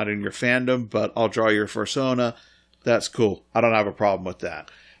money, I'm not in your fandom, but I'll draw your persona, that's cool. I don't have a problem with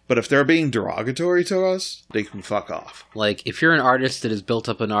that. But if they're being derogatory to us, they can fuck off. Like, if you're an artist that has built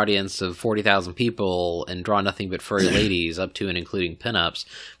up an audience of 40,000 people and draw nothing but furry ladies up to and including pinups,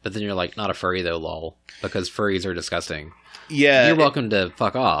 but then you're like, not a furry though, lol, because furries are disgusting. Yeah, you're welcome to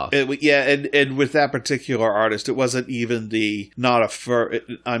fuck off. And with that particular artist, it wasn't even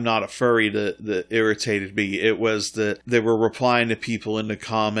I'm not a furry that irritated me. It was that they were replying to people in the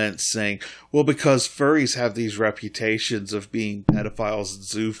comments saying, well, because furries have these reputations of being pedophiles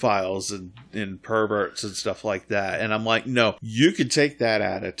and zoophiles and perverts and stuff like that. And I'm like, no, you can take that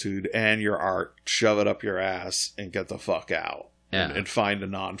attitude and your art, shove it up your ass, and get the fuck out. Yeah. And find a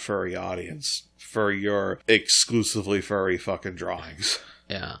non-furry audience for your exclusively furry fucking drawings.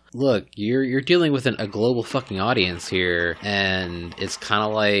 Yeah. Look, you're dealing with a global fucking audience here, and it's kind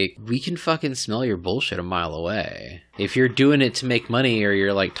of like, we can fucking smell your bullshit a mile away. If you're doing it to make money, or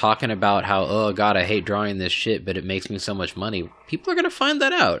you're like talking about how, oh god, I hate drawing this shit, but it makes me so much money, people are gonna find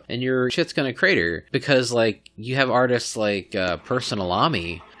that out, and your shit's gonna crater. Because, like, you have artists like Personal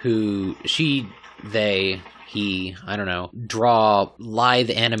Ami, who I don't know, draw lithe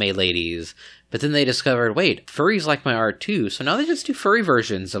anime ladies, but then they discovered, wait, furries like my art too, so now they just do furry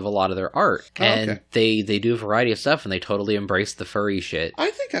versions of a lot of their art. And they do a variety of stuff, and they totally embrace the furry shit.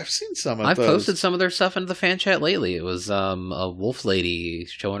 I think I've seen some of I've those. posted some of their stuff into the fan chat lately. It was a wolf lady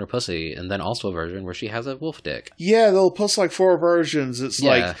showing her pussy, and then also a version where she has a wolf dick. Yeah, they'll post like 4 versions. It's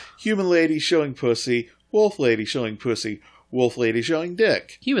like human lady showing pussy, wolf lady showing pussy, wolf lady showing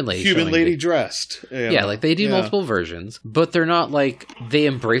dick, human lady dick. Dressed. Yeah, like they do multiple versions, but they're not like, they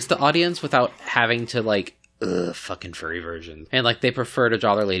embrace the audience without having to like, fucking furry versions. And like, they prefer to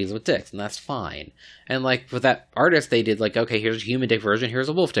draw their ladies with dicks, and that's fine. And like, with that artist, they did like, okay, here's a human dick version, here's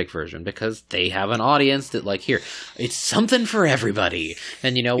a wolf dick version, because they have an audience that like, here, it's something for everybody.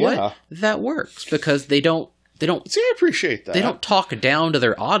 And you know what? That works, because they don't see, I appreciate that. They don't talk down to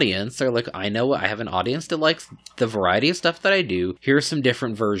their audience. They're like, I know I have an audience that likes the variety of stuff that I do. Here's some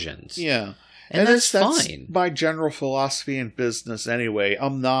different versions. Yeah. And that's fine. My general philosophy in business anyway.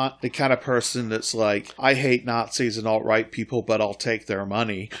 I'm not the kind of person that's like, I hate Nazis and alt-right people, but I'll take their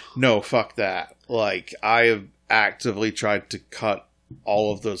money. No, fuck that. Like, I have actively tried to cut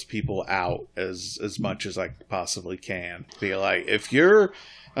all of those people out as much as I possibly can. Be like, if you're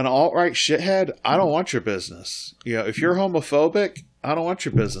an alt-right shithead, I don't want your business. You know, if you're homophobic, I don't want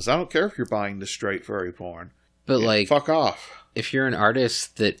your business. I don't care if you're buying the straight furry porn. But like, fuck off. If you're an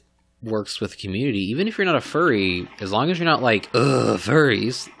artist that works with the community, even if you're not a furry, as long as you're not like, ugh,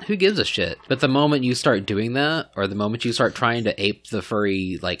 furries, who gives a shit? But the moment you start doing that, or the moment you start trying to ape the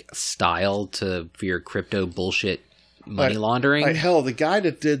furry like style for your crypto bullshit money laundering. Like, hell, the guy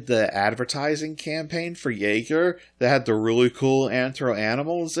that did the advertising campaign for Jaeger that had the really cool anthro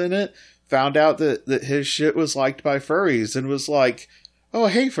animals in it found out that his shit was liked by furries and was like, oh,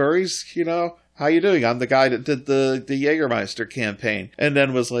 hey, furries, you know, how you doing? I'm the guy that did the Jägermeister campaign, and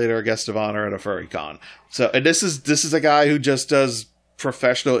then was later a guest of honor at a furry con. So, and this is a guy who just does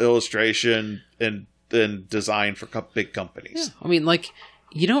professional illustration and design for big companies. Yeah. I mean, like,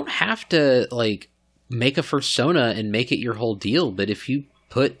 you don't have to, like, make a fursona and make it your whole deal, but if you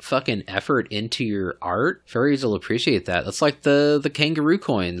put fucking effort into your art, furries will appreciate that. That's like the kangaroo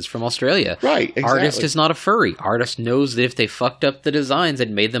coins from Australia. Right, exactly. Artist is not a furry. Artist knows that if they fucked up the designs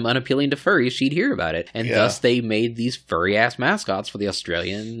and made them unappealing to furries, she'd hear about it. And thus they made these furry-ass mascots for the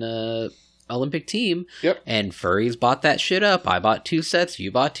Australian Olympic team. Yep. And furries bought that shit up. I bought 2 sets.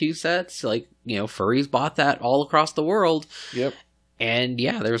 You bought 2 sets. Like, you know, furries bought that all across the world. Yep. And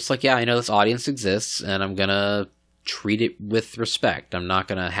yeah, there's like, yeah, I know this audience exists, and I'm gonna treat it with respect. I'm not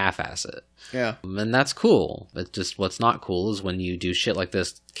gonna half-ass it. Yeah. And that's cool. But just what's not cool is when you do shit like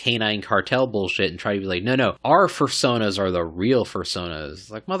this canine cartel bullshit and try to be like, no, our fursonas are the real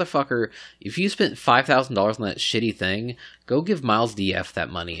fursonas. Like, motherfucker, if you spent $5,000 on that shitty thing, go give Miles DF that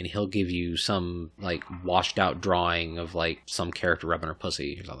money and he'll give you some, like, washed out drawing of, like, some character rubbing her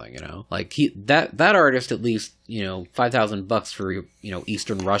pussy or something, you know? Like, that artist at least, you know, $5,000 for, you know,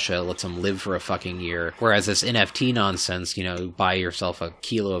 Eastern Russia lets him live for a fucking year. Whereas this NFT nonsense, you know, buy yourself a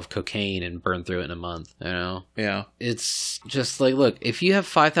kilo of cocaine and burn through it in a month, you know? Yeah. It's just like, look, if you have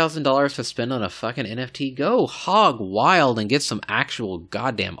 $5,000 to spend on a fucking NFT, go hog wild and get some actual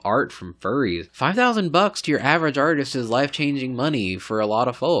goddamn art from furries. $5,000 to your average artist is life-changing money for a lot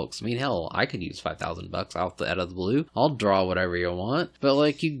of folks. I mean, hell, I could use $5,000 out of the blue. I'll draw whatever you want. But,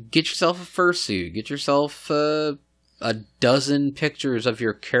 like, you get yourself a fursuit, get yourself a dozen pictures of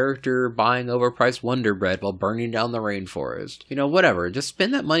your character buying overpriced Wonder Bread while burning down the rainforest. You know, whatever. Just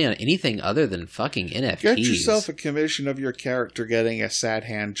spend that money on anything other than fucking NFTs. Get yourself a commission of your character getting a sad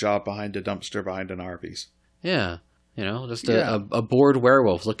hand job behind a dumpster behind an Arby's. Yeah. You know, just a bored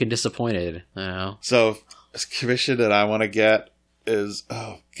werewolf looking disappointed, you know. So, this commission that I want to get is,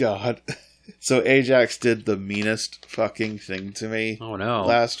 oh, God. So, Ajax did the meanest fucking thing to me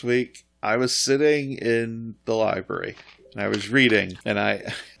last week. I was sitting in the library, and I was reading, and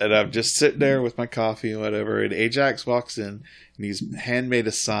I'm just sitting there with my coffee and whatever, and Ajax walks in, and he's handmade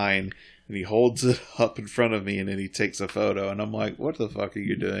a sign, and he holds it up in front of me, and then he takes a photo, and I'm like, what the fuck are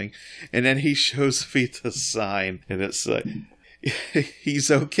you doing? And then he shows me the sign, and it's like, he's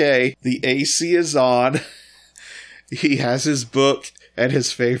okay. The AC is on. He has his book and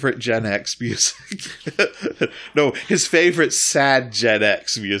his favorite Gen X music. No, his favorite sad Gen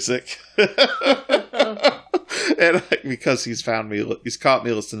X music. And because he's caught me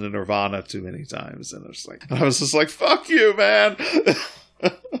listening to Nirvana too many times, and I was just like, fuck you, man.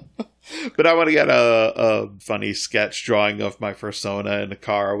 But I want to get a funny sketch drawing of my persona in a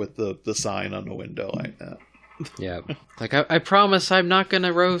car with the sign on the window like that. Yeah. Like, I promise I'm not going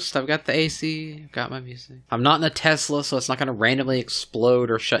to roast. I've got the AC. I've got my music. I'm not in a Tesla, so it's not going to randomly explode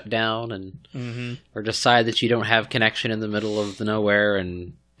or shut down and or decide that you don't have connection in the middle of the nowhere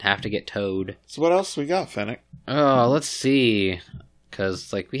and have to get towed. So what else we got, Fennec? Oh, let's see.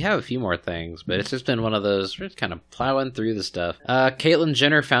 Because, like, we have a few more things, but it's just been one of those, we're just kind of plowing through the stuff. Caitlyn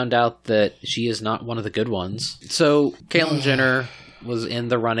Jenner found out that she is not one of the good ones. So, Caitlyn Jenner was in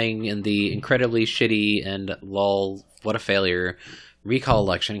the running in the incredibly shitty and lol, what a failure, recall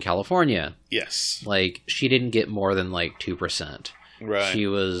election in California. Yes. Like, she didn't get more than, like, 2%. Right. She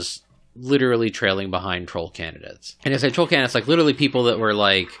was literally trailing behind troll candidates. And I say troll candidates, like, literally people that were,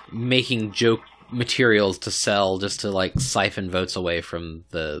 like, making joke materials to sell just to, like, siphon votes away from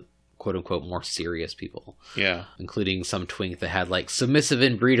the quote-unquote more serious people. Yeah. Including some twink that had, like, submissive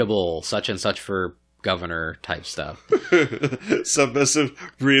and breedable, such and such for governor type stuff. Submissive,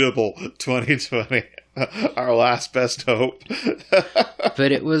 breedable, 2020. Our last best hope.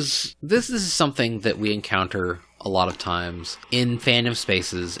 But this is something that we encounter a lot of times in fandom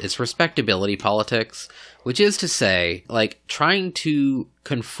spaces. It's respectability politics, which is to say, like, trying to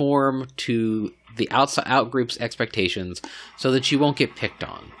conform to the out group's expectations so that you won't get picked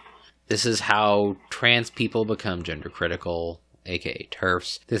on. This is how trans people become gender critical, aka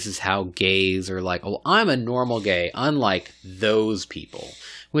TERFs. This is how gays are like, oh, I'm a normal gay, unlike those people.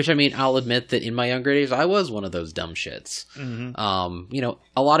 Which, I mean, I'll admit that in my younger days, I was one of those dumb shits. Mm-hmm. You know,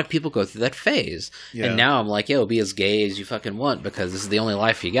 a lot of people go through that phase. Yeah. And now I'm like, yo, be as gay as you fucking want because this is the only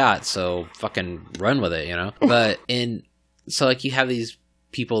life you got, so fucking run with it, you know? So, like, you have these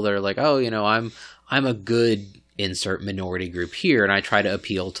people that are like, oh, you know, I'm a good insert minority group here, and I try to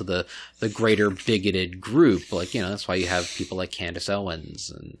appeal to the greater bigoted group. Like, you know, that's why you have people like Candace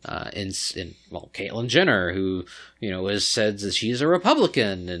Owens and Caitlyn Jenner, who, you know, has said that she's a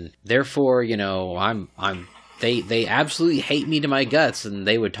Republican, and therefore, you know, they absolutely hate me to my guts, and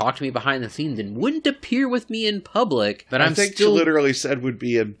they would talk to me behind the scenes and wouldn't appear with me in public. But I think she literally said would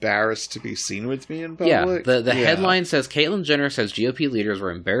be embarrassed to be seen with me in public. Yeah, the headline says Caitlyn Jenner says GOP leaders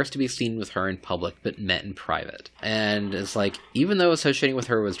were embarrassed to be seen with her in public, but met in private. And it's like, even though associating with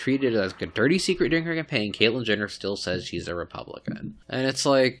her was treated as a dirty secret during her campaign, Caitlyn Jenner still says she's a Republican. And it's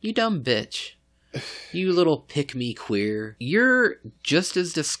like, you dumb bitch. You little pick-me queer. You're just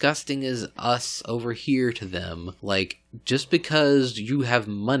as disgusting as us over here to them. Like, just because you have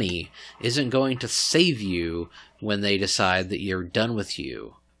money isn't going to save you when they decide that you're done with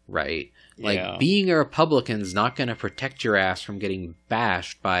you, right? Like, being a Republican's not going to protect your ass from getting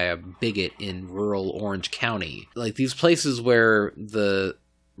bashed by a bigot in rural Orange County. Like, these places where the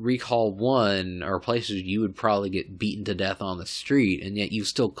Recall won are places you would probably get beaten to death on the street, and yet you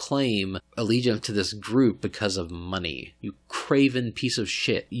still claim allegiance to this group because of money. You craven piece of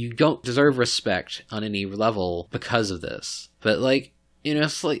shit. You don't deserve respect on any level because of this. But, like, you know,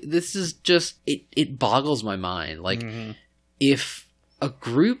 it's like, this is just, it boggles my mind. Like, if a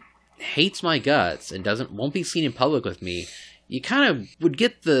group hates my guts and won't be seen in public with me, you kind of would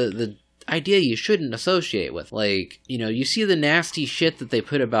get the idea you shouldn't associate with. Like, you know, you see the nasty shit that they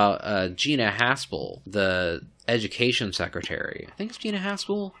put about Gina Haspel, the education secretary. I think it's Gina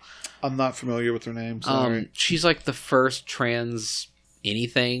Haspel. I'm not familiar with her name, sorry. She's like the first trans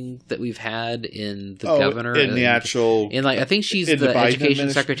anything that we've had in the governor. In the actual... I think she's the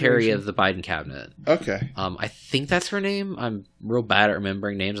education secretary of the Biden cabinet. Okay. I think that's her name. I'm real bad at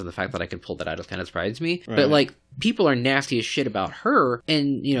remembering names, and the fact that I could pull that out just kind of surprised me. Right. But, like, people are nasty as shit about her,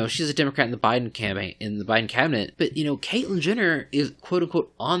 and, you know, she's a Democrat in the Biden campaign, in the Biden cabinet, but, you know, Caitlyn Jenner is,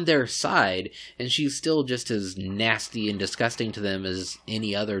 quote-unquote, on their side, and she's still just as nasty and disgusting to them as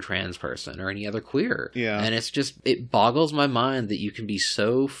any other trans person or any other queer. Yeah. And it's just, it boggles my mind that you can be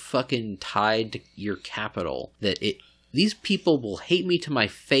so fucking tied to your capital that these people will hate me to my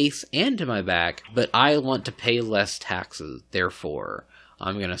face and to my back, but I want to pay less taxes, therefore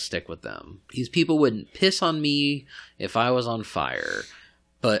I'm going to stick with them. These people wouldn't piss on me if I was on fire,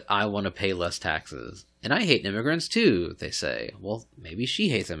 but I want to pay less taxes. And I hate immigrants too, they say. Well, maybe she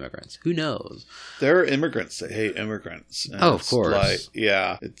hates immigrants. Who knows? There are immigrants that hate immigrants. And of course.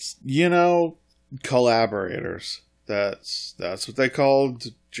 It's, collaborators. That's what they called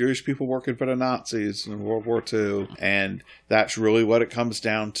Jewish people working for the Nazis in World War II. And that's really what it comes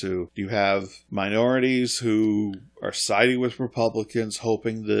down to. You have minorities who are siding with Republicans,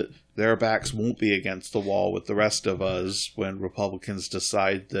 hoping that their backs won't be against the wall with the rest of us when Republicans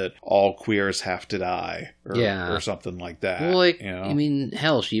decide that all queers have to die or something like that. Well, I mean,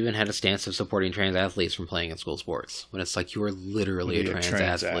 hell, she even had a stance of supporting trans athletes from playing in school sports when it's like you were literally a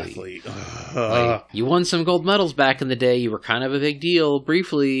trans athlete. Like, you won some gold medals back in the day. You were kind of a big deal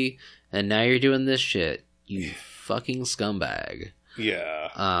briefly, and now you're doing this shit. You fucking scumbag.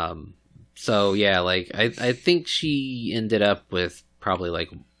 Yeah. So yeah, like I think she ended up with probably like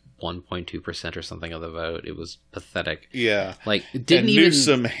 1.2% or something of the vote. It was pathetic. Yeah. Like, it didn't even...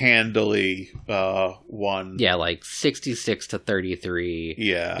 Newsom handily won. Yeah, like 66 to 33.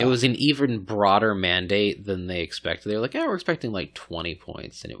 Yeah. It was an even broader mandate than they expected. They were like, we're expecting like 20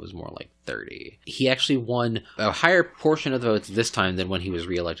 points, and it was more like 30. He actually won a higher portion of the votes this time than when he was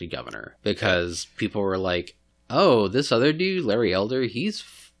reelected governor, because people were like, oh, this other dude, Larry Elder, he's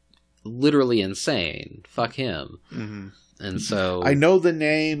literally insane. Fuck him. Mm-hmm. And so I know the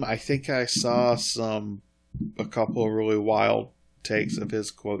name. I think I saw a couple of really wild takes of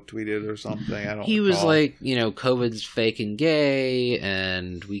his quote tweeted or something. I don't. He was like, COVID's fake and gay,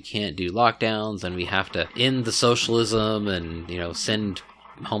 and we can't do lockdowns, and we have to end the socialism, and send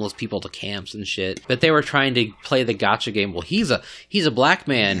homeless people to camps and shit. But they were trying to play the gotcha game. Well, he's a black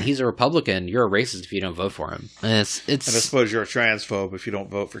man. He's a Republican. You're a racist if you don't vote for him. And it's and I suppose you're a transphobe if you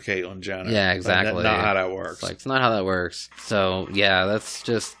don't vote for Caitlyn Jenner. Yeah, exactly. That's not how that works. It's not how that works. So yeah, that's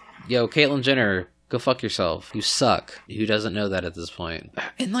just Caitlyn Jenner. Go fuck yourself. You suck. Who doesn't know that at this point?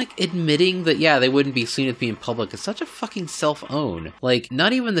 And admitting that, they wouldn't be seen with me in public is such a fucking self-own.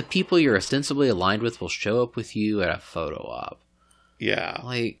 Not even the people you're ostensibly aligned with will show up with you at a photo op. Yeah.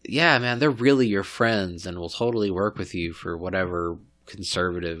 Man, they're really your friends and will totally work with you for whatever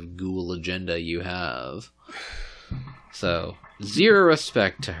conservative ghoul agenda you have. So, zero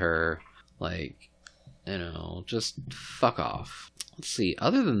respect to her. Just fuck off. Let's see.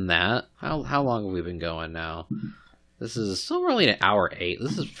 Other than that, how long have we been going now? This is still only an hour 8.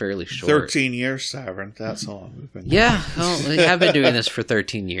 This is fairly short. 13 years, Savern. That's how long we've been going. Yeah, well, we have been doing this for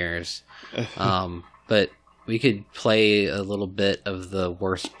 13 years. But we could play a little bit of the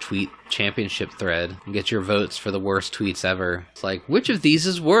worst tweet championship thread and get your votes for the worst tweets ever. It's like, which of these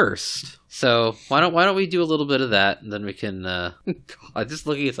is worst? So why don't we do a little bit of that, and then we can. God, just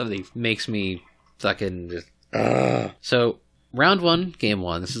looking at some of these makes me fucking just. So round 1, game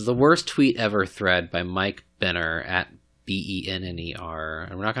 1. This is the worst tweet ever thread by Mike Benner at BENNER.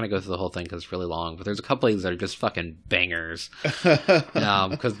 And we're not going to go through the whole thing because it's really long, but there's a couple of these that are just fucking bangers.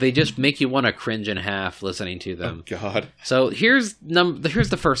 Because they just make you want to cringe in half listening to them. Oh, God. So here's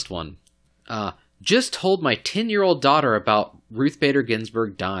the first one. Just told my 10-year-old daughter about Ruth Bader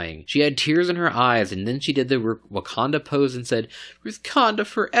Ginsburg dying. She had tears in her eyes, and then she did the Wakanda pose and said, "Wakanda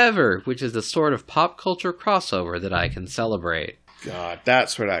forever," which is the sort of pop culture crossover that I can celebrate. God,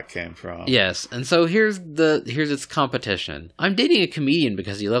 that's where that came from. Yes, and so here's its competition. I'm dating a comedian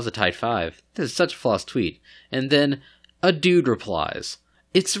because he loves a tight 5. This is such a flawless tweet. And then a dude replies,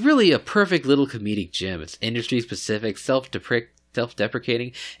 "It's really a perfect little comedic gem. It's industry-specific,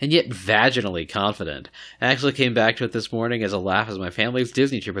 self-deprecating, and yet vaginally confident. I actually came back to it this morning as a laugh as my family's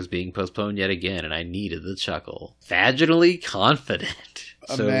Disney trip was being postponed yet again, and I needed the chuckle. Vaginally confident."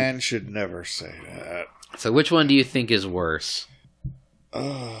 A man should never say that. So which one do you think is worse?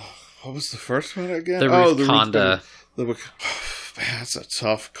 What was the first one again? The Wakanda. That's a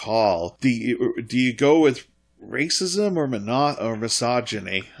tough call. Do you go with racism or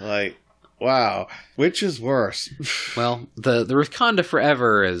misogyny? Wow, which is worse? Well, the Wakanda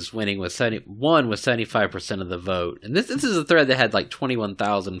Forever is winning with 75% of the vote, and this is a thread that had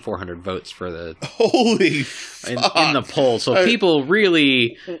 21,400 votes for the holy in the poll. So people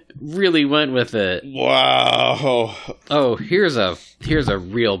really went with it. Wow. Oh, here's a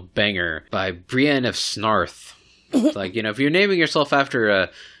real banger by Brienne of Snarth. It's if you're naming yourself after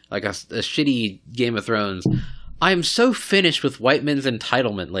a shitty Game of Thrones. I'm so finished with white men's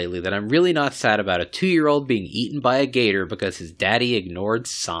entitlement lately that I'm really not sad about a 2-year-old being eaten by a gator because his daddy ignored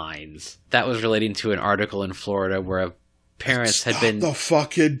signs. That was relating to an article in Florida where parents had been... the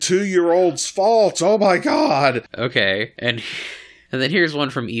fucking 2-year-old's fault! Oh my God! Okay, and then here's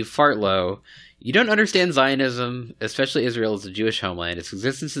one from Eve Fartlow. You don't understand Zionism, especially Israel as a Jewish homeland. Its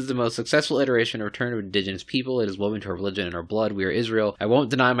existence is the most successful iteration of return of indigenous people. It is woven to our religion and our blood. We are Israel. I won't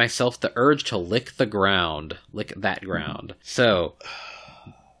deny myself the urge to lick the ground. Lick that ground. So,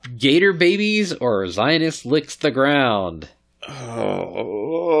 Gator babies or Zionist licks the ground?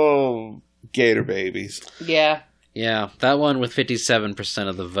 Oh, Gator babies. Yeah. Yeah, that one with 57%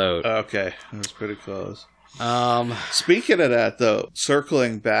 of the vote. Okay, that was pretty close. Speaking of that, though,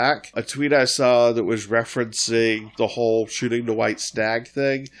 circling back, a tweet I saw that was referencing the whole shooting the white stag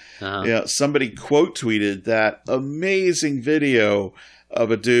thing. Somebody quote tweeted that amazing video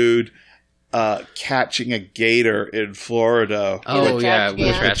of a dude catching a gator in Florida. Oh, with yeah,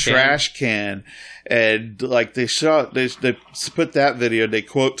 with a trash can. And like they put that video, they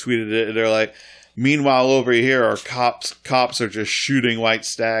quote tweeted it, and they're like, meanwhile, over here, our cops are just shooting white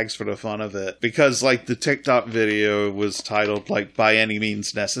stags for the fun of it. Because, like, the TikTok video was titled, like, By Any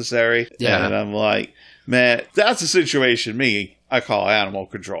Means Necessary. Yeah. And I'm like, man, that's a situation I call animal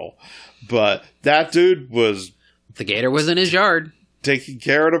control. But that dude was The gator was in his yard. taking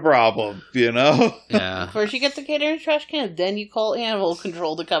care of the problem, you know? Yeah. First you get the gator in the trash can, then you call animal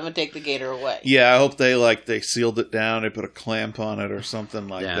control to come and take the gator away. Yeah, I hope they sealed it down, they put a clamp on it or something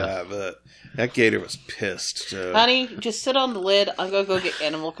like that. But that gator was pissed, too. Honey, just sit on the lid. I'm going to go get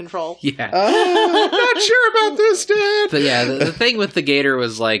animal control. Yeah. I'm not sure about this, Dad. But yeah, the thing with the gator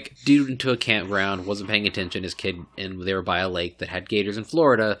was like, dude went to a campground, wasn't paying attention, his kid, and they were by a lake that had gators in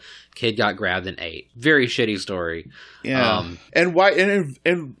Florida. Kid got grabbed and ate. Very shitty story. Yeah. And why?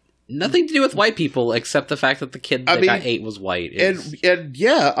 And nothing to do with white people except the fact that the kid that got ate was white.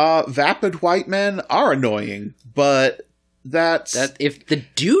 Vapid white men are annoying, but that if the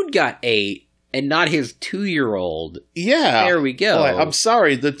dude got ate and not his 2-year-old, there we go. Like, I'm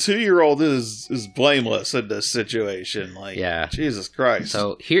sorry, the 2-year-old is blameless in this situation. Like, Jesus Christ.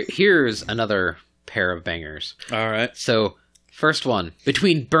 So here's another pair of bangers. All right. So. First one.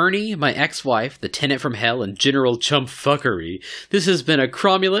 Between Bernie, my ex-wife, the tenant from hell, and General Chump fuckery, this has been a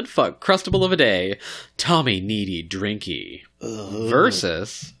cromulent crustable of a day. Tommy Needy Drinky.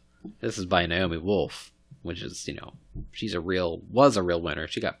 Versus, this is by Naomi Wolf, which is, was a real winner.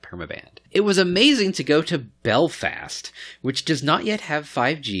 She got permabanned. It was amazing to go to Belfast, which does not yet have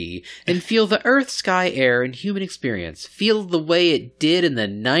 5G, and feel the earth, sky, air, and human experience. Feel the way it did in the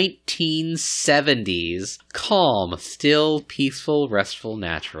 1970s. Calm, still, peaceful, restful,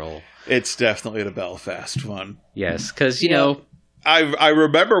 natural. It's definitely the Belfast one. Yes, because, know... I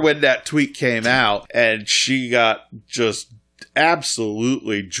remember when that tweet came out, and she got just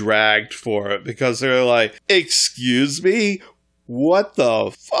absolutely dragged for it because they're like, excuse me, what the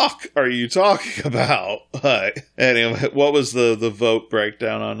fuck are you talking about? Anyway, what was the vote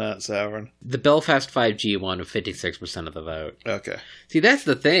breakdown on that, Savern? The Belfast 5G won with 56% of the vote. Okay. See, that's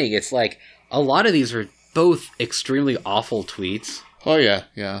the thing. It's like a lot of these are both extremely awful tweets. Oh yeah.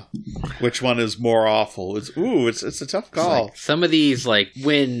 Which one is more awful? It's a tough call. Like some of these, like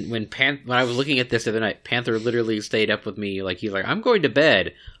when I was looking at this the other night, Panther literally stayed up with me. Like he's like, I'm going to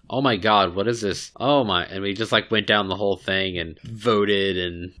bed. Oh my god, what is this? Oh my! And we just like went down the whole thing and voted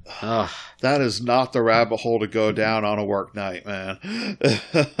and. That is not the rabbit hole to go down on a work night, man.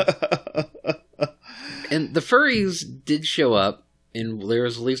 And the furries did show up. And there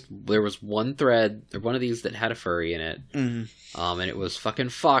was one thread, or one of these that had a furry in it. Mm-hmm. And it was fucking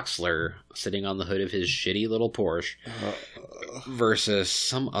Foxler sitting on the hood of his shitty little Porsche versus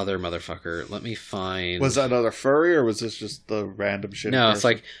some other motherfucker. Let me find... Was that another furry, or was this just the random shitty No, person? It's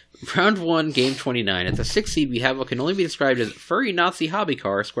like, round 1, game 29. At the 6th seed, we have what can only be described as furry Nazi hobby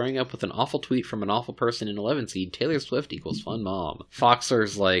car squaring up with an awful tweet from an awful person in 11 seed. Taylor Swift equals fun mom.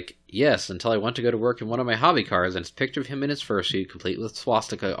 Foxler's like, yes, until I went to go to work in one of my hobby cars, and it's a picture of him in his fursuit, complete with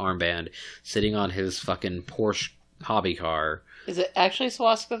swastika armband, sitting on his fucking Porsche hobby car. Is it actually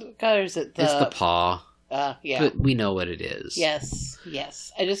swastika, or is it the... It's the paw. Yeah. But we know what it is. Yes.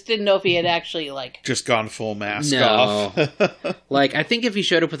 I just didn't know if he had actually, just gone full mask off. Like, I think if he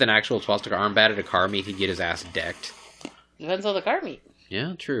showed up with an actual swastika armband at a car meet, he'd get his ass decked. Depends on the car meet.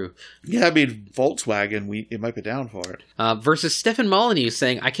 Yeah, true. Yeah, I mean, Volkswagen, it might be down for it. Versus Stefan Molyneux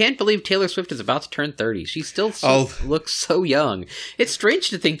saying, I can't believe Taylor Swift is about to turn 30. She still looks so young. It's strange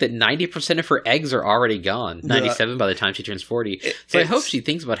to think that 90% of her eggs are already gone. 97 by the time she turns 40. I hope she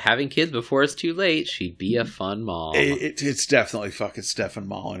thinks about having kids before it's too late. She'd be a fun mom. It's definitely fucking Stefan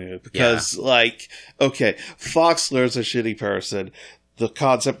Molyneux. Because, okay, Foxler's a shitty person. The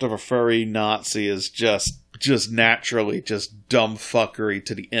concept of a furry Nazi is just naturally just dumb fuckery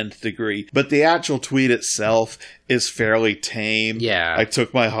to the nth degree. But the actual tweet itself is fairly tame. Yeah. I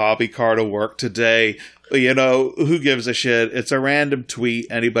took my hobby car to work today. You know, who gives a shit? It's a random tweet.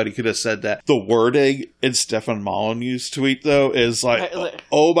 Anybody could have said that. The wording in Stefan Molyneux's tweet, though, is like,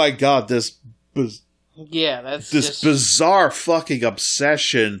 oh my god, this bizarre fucking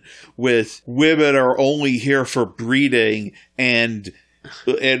obsession with women are only here for breeding and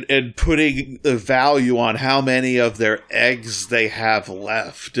putting the value on how many of their eggs they have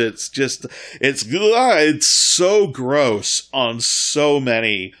left. It's just, it's so gross on so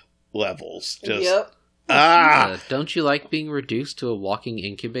many levels. Just, yep. Don't you like being reduced to a walking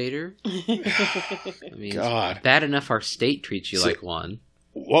incubator? I mean, God. Bad enough our state treats you like one.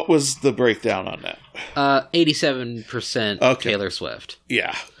 What was the breakdown on that? 87% Taylor Swift.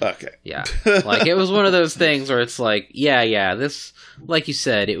 Yeah. Okay. Yeah. Like, it was one of those things where it's like, yeah, this, like you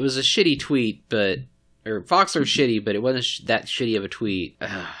said, it was a shitty tweet, or Voxler's shitty, but it wasn't that shitty of a tweet.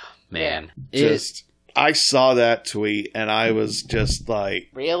 Man. Yeah. I saw that tweet and I was just like...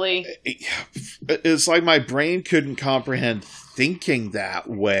 Really? It's like my brain couldn't comprehend thinking that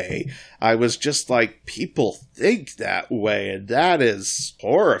way. I was just like, people think that way, and that is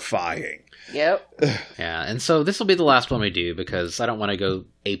horrifying. Yep. Yeah, and so this will be the last one we do, because I don't want to go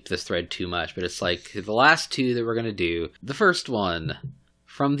ape this thread too much, but it's like the last two that we're going to do. The first one,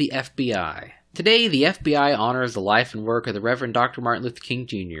 from the FBI. Today, the FBI honors the life and work of the Reverend Dr. Martin Luther King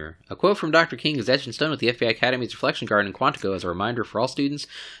Jr. A quote from Dr. King is etched in stone with the FBI Academy's reflection garden in Quantico as a reminder for all students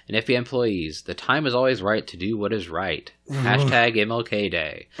and FBI employees. The time is always right to do what is right. Hashtag MLK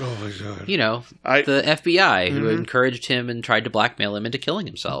Day. Oh my god. You know, the FBI who encouraged him and tried to blackmail him into killing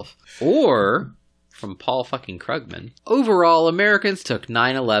himself. Or, from Paul fucking Krugman, overall, Americans took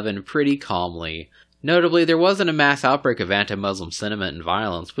 9/11 pretty calmly. Notably, there wasn't a mass outbreak of anti-Muslim sentiment and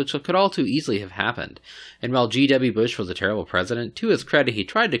violence, which could all too easily have happened. And while G.W. Bush was a terrible president, to his credit, he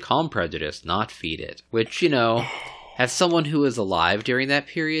tried to calm prejudice, not feed it. Which, you know, as someone who was alive during that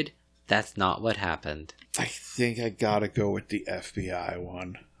period, that's not what happened. I think I gotta go with the FBI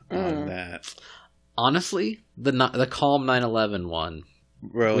one on that. Honestly, the calm 9/11 one.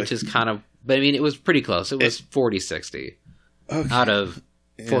 Really? Which is kind of... But, I mean, it was pretty close. It was 40-60 out of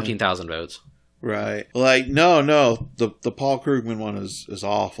 14,000 votes. Right. Like, no, the Paul Krugman one is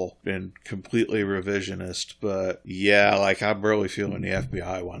awful and completely revisionist, but yeah, like, I'm really feeling the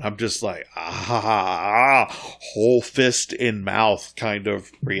FBI one. I'm just like, whole fist in mouth kind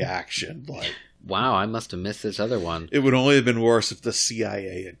of reaction. Like, wow, I must have missed this other one. It would only have been worse if the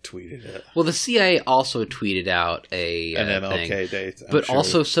CIA had tweeted it. Well, the CIA also tweeted out an MLK Day, but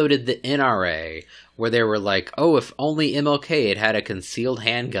also so did the NRA, where they were like, oh, if only MLK had had a concealed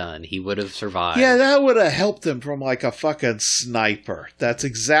handgun, he would have survived. Yeah, that would have helped him from like a fucking sniper. That's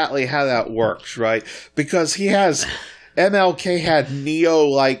exactly how that works, right? Because he has... MLK had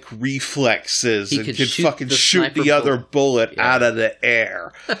Neo-like reflexes and could fucking shoot the other bullet out of the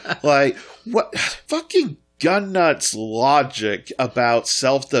air. Like, what? Fucking gun nuts logic about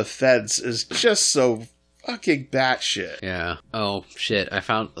self-defense is just so fucking batshit. Yeah. Oh, shit.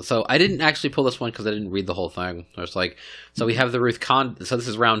 So I didn't actually pull this one because I didn't read the whole thing. I was like, so we have the Ruth Conda. So this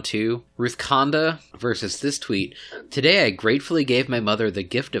is round 2. Ruth Conda versus this tweet. Today I gratefully gave my mother the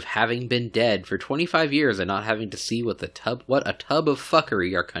gift of having been dead for 25 years and not having to see what a tub of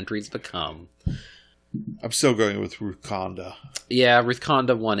fuckery our country's become. I'm still going with Ruth Conda. Yeah, Ruth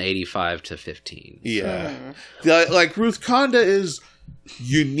Conda won 85-15. Yeah. Like, Ruth Conda is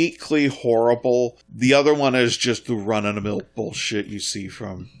uniquely horrible. The other one is just the run-of-the-mill bullshit you see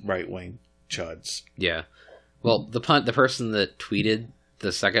from right-wing chuds. Yeah. Well, the person that tweeted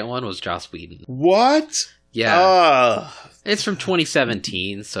the second one was Joss Whedon. What? Yeah. It's from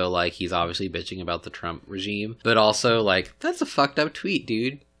 2017, so, like, he's obviously bitching about the Trump regime. But also, like, that's a fucked up tweet,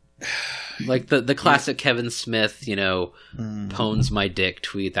 dude. Like, the classic Kevin Smith, you know, pones my dick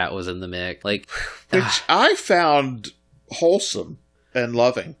tweet that was in the mix. Like, which I found wholesome and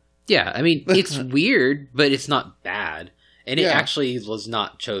loving. Yeah, I mean, it's weird, but it's not bad. And it actually was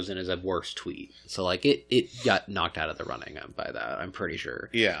not chosen as a worst tweet. So, like, it got knocked out of the running by that, I'm pretty sure.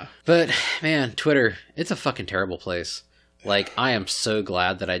 Yeah. But, man, Twitter, it's a fucking terrible place. Like, I am so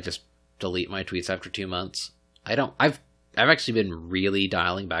glad that I just delete my tweets after 2 months. I've actually been really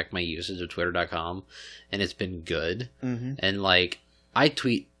dialing back my usage of Twitter.com, and it's been good. Mm-hmm. And, like, I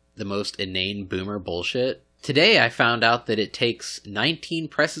tweet the most inane boomer bullshit. Today I found out that it takes 19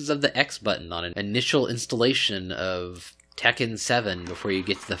 presses of the X button on an initial installation of Tekken 7 before you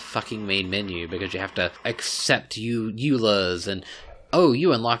get to the fucking main menu, because you have to accept EULAs and, oh,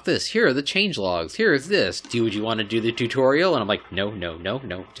 you unlock this. Here are the change logs. Here is this. Would you want to do the tutorial? And I'm like, no.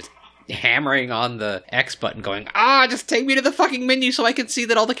 Just hammering on the X button going, just take me to the fucking menu so I can see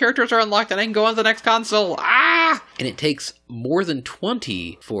that all the characters are unlocked and I can go on to the next console. And it takes more than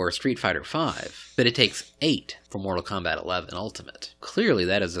 20 for Street Fighter V, but it takes 8 for Mortal Kombat 11 Ultimate. Clearly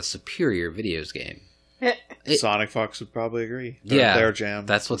that is a superior videos game. Sonic Fox would probably agree. Their jam.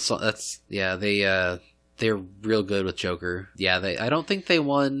 They're real good with Joker. Yeah, I don't think they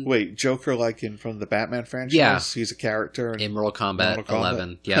won. Wait, Joker from the Batman franchise? Yeah. He's a character in Mortal Kombat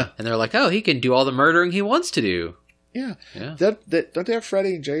 11. Yeah. And they're like, he can do all the murdering he wants to do. Yeah. Don't they have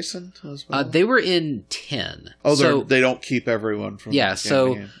Freddy and Jason as well? They were in 10. Oh, they don't keep everyone from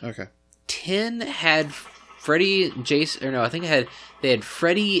Okay. 10 had Freddy and Jason, or no, I think they had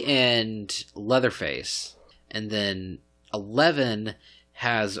Freddy and Leatherface. And then 11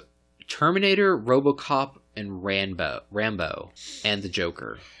 has Terminator, RoboCop, and Rambo, and the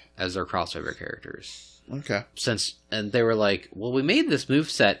Joker as their crossover characters. Okay. And they were like, well, we made this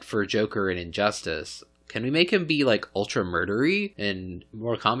moveset for Joker and Injustice. Can we make him be like ultra murdery in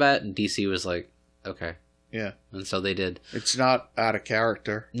Mortal Kombat? And DC was like, okay. Yeah. And so they did. It's not out of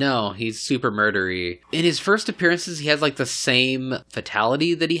character. No, he's super murdery. In his first appearances, he has like the same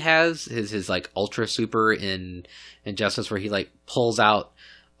fatality that he has, his like ultra super in Injustice, where he like pulls out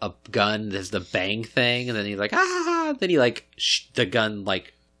a gun, there's the bang thing, and then he's like, then he like, the gun,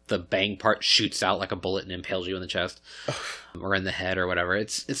 like, the bang part shoots out like a bullet and impales you in the chest, or in the head, or whatever.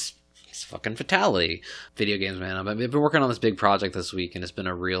 It's fucking fatality. Video games, man. I've been working on this big project this week, and it's been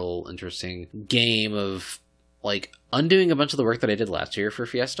a real interesting game of, like, undoing a bunch of the work that I did last year for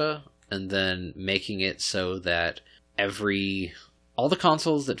Fiesta, and then making it so that all the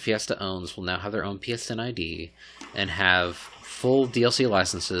consoles that Fiesta owns will now have their own PSN ID, and have full DLC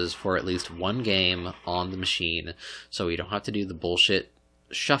licenses for at least one game on the machine, so we don't have to do the bullshit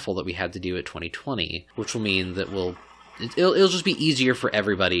shuffle that we had to do at 2020, which will mean that it'll just be easier for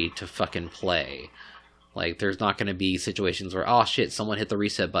everybody to fucking play. Like, there's not going to be situations where, oh shit, someone hit the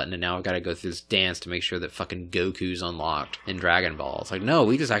reset button and now I've got to go through this dance to make sure that fucking Goku's unlocked in Dragon Ball. It's like, no,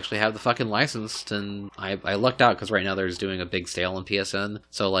 we just actually have the fucking licensed, and I lucked out because right now they're just doing a big sale on PSN,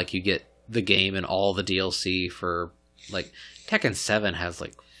 so like you get the game and all the DLC for, like, Tekken 7 has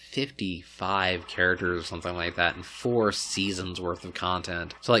like 55 characters or something like that, and 4 seasons worth of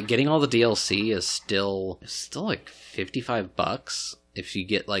content. So like getting all the DLC is still like $55 if you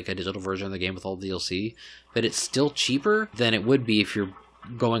get like a digital version of the game with all the DLC, but it's still cheaper than it would be if you're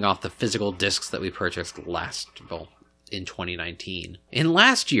going off the physical discs that we purchased in 2019. And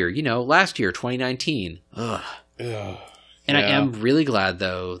last year, 2019. Ugh. And I am really glad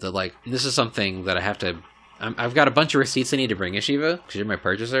though that, like, this is something that I've got a bunch of receipts I need to bring you, Shiva, because you're my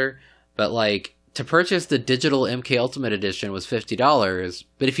purchaser. But, like, to purchase the digital MK Ultimate Edition was $50,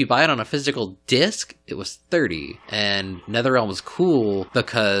 but if you buy it on a physical disc, it was $30. And NetherRealm was cool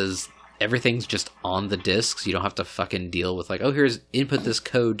because everything's just on the discs. You don't have to fucking deal with, like, input this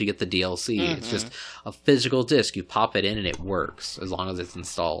code to get the DLC. Mm-hmm. It's just a physical disc. You pop it in and it works as long as it's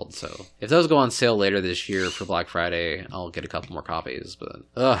installed. So if those go on sale later this year for Black Friday, I'll get a couple more copies. But,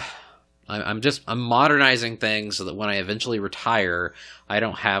 I'm modernizing things so that when I eventually retire, I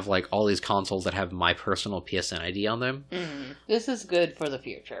don't have like all these consoles that have my personal PSN ID on them. Mm-hmm. This is good for the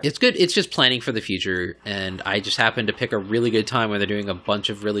future. It's good. It's just planning for the future. And I just happened to pick a really good time when they're doing a bunch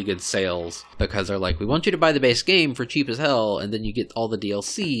of really good sales, because they're like, we want you to buy the base game for cheap as hell, and then you get all the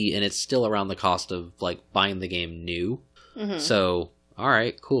DLC, and it's still around the cost of like buying the game new. Mm-hmm. So, all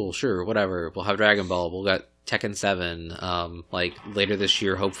right, cool, sure, whatever. We'll have Dragon Ball. We'll got Tekken 7, like later this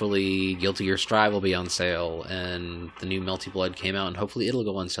year, hopefully Guilty Gear Strive will be on sale, and the new Melty Blood came out, and hopefully it'll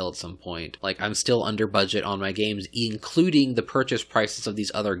go on sale at some point. Like, I'm still under budget on my games, including the purchase prices of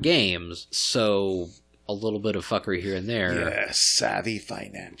these other games, so a little bit of fuckery here and there. Yeah, savvy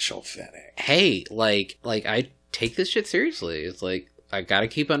financial Fennec. Hey, like I take this shit seriously. It's like, I gotta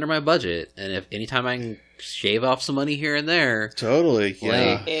keep under my budget, and if anytime I can shave off some money here and there, totally,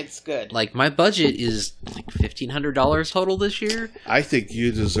 yeah, like, it's good. Like, my budget is like $1,500 total this year. I think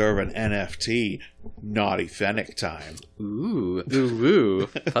you deserve an NFT. Naughty Fennec time. Ooh,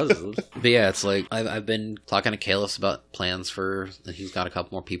 puzzles. But yeah, it's like I've been talking to Kalis about plans for. He's got a couple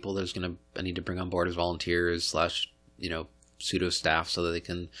more people. I need to bring on board as volunteers / pseudo staff so that they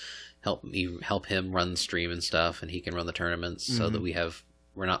can help him run the stream and stuff, and he can run the tournaments, so that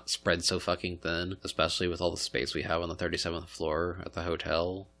we're not spread so fucking thin, especially with all the space we have on the 37th floor at the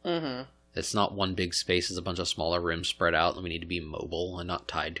hotel. Mm-hmm. It's not one big space, it's a bunch of smaller rooms spread out, and we need to be mobile and not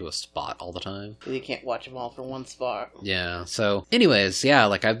tied to a spot all the time. You can't watch them all from one spot. Yeah, so anyways, yeah,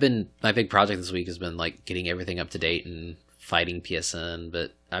 like my big project this week has been like getting everything up to date and fighting PSN,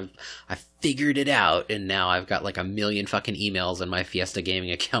 but I figured it out, and now I've got like 1 million fucking emails in my Fiesta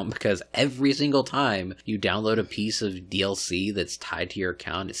Gaming account because every single time you download a piece of DLC that's tied to your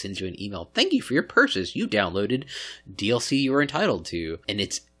account, it sends you an email. Thank you for your purchase. You downloaded DLC you were entitled to, and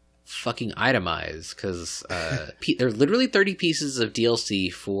it's fucking itemized because there are literally 30 pieces of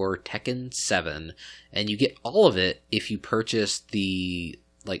DLC for Tekken 7, and you get all of it if you purchase the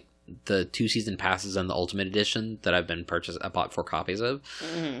 2 season passes and the Ultimate Edition that I bought 4 copies of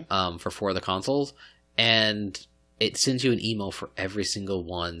for 4 of the consoles, and it sends you an email for every single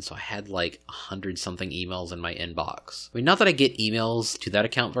one. So I had like 100 something emails in my inbox. I mean, not that I get emails to that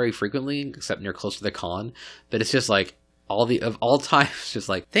account very frequently, except near close to the con, but it's just like of all times, just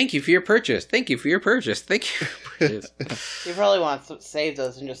like, thank you for your purchase, thank you for your purchase, thank you for your purchase. You probably want to save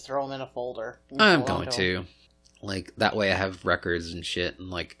those and just throw them in a folder. I'm going to. Like, that way I have records and shit, and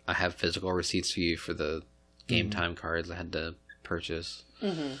like I have physical receipts for you for the game time cards I had to purchase.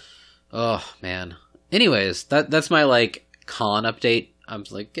 Oh man. Anyways, that's my like con update. I'm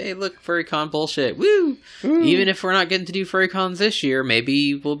like, hey, look, FurryCon bullshit. Woo! Even if we're not getting to do FurryCons this year,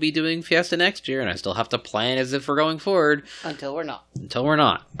 maybe we'll be doing Fiesta next year, and I still have to plan as if we're going forward. Until we're not.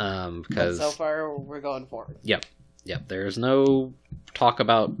 Because so far, we're going forward. Yep. There's no talk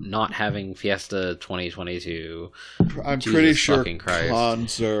about not having Fiesta 2022. I'm pretty sure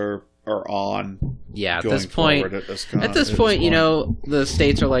cons are on. Yeah, at this point, you know, the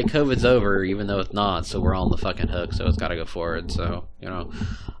states are like, COVID's over, even though it's not, so we're all on the fucking hook, so it's gotta go forward. So, you know,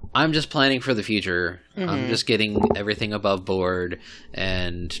 I'm just planning for the future. I'm just getting everything above board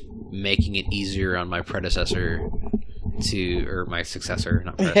and making it easier on my predecessor or my successor,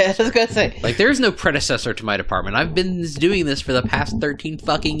 not predecessor. Yeah, I was gonna say. Like, there's no predecessor to my department. I've been doing this for the past 13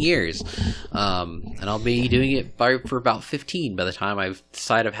 fucking years. And I'll be doing it for about 15 by the time I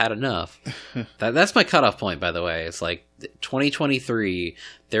decide I've had enough. That's my cutoff point, by the way. It's like 2023,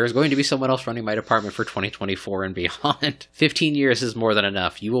 there is going to be someone else running my department for 2024 and beyond. 15 years is more than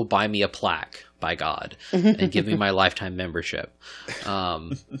enough. You will buy me a plaque, by God, and give me my lifetime membership.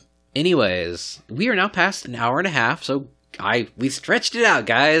 Anyways, we are now past an hour and a half, so we stretched it out,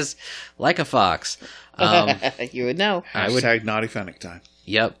 guys, like a fox. You would know. Hashtag Naughty Fennec time.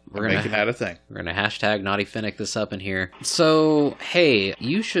 Yep, we're gonna make it a thing. We're gonna hashtag Naughty Fennec this up in here. So, hey,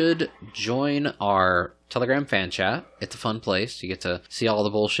 you should join our Telegram fan chat. It's a fun place. You get to see all the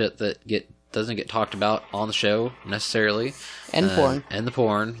bullshit that doesn't get talked about on the show necessarily, and porn, and the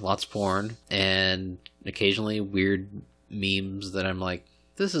porn, lots of porn, and occasionally weird memes that I'm like,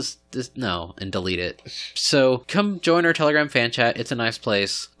 no, and delete it. So come join our Telegram fan chat. It's a nice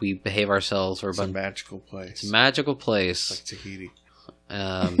place. We behave ourselves. It's a magical place. It's a magical place. Like Tahiti.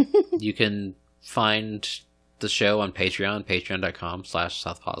 You can find the show on Patreon,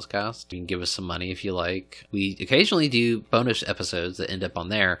 patreon.com/SouthPodcast. You can give us some money if you like. We occasionally do bonus episodes that end up on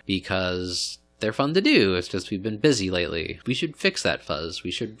there because they're fun to do. It's just we've been busy lately. We should fix that, Fuzz. We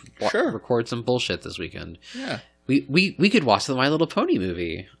should record some bullshit this weekend. Yeah. We could watch the My Little Pony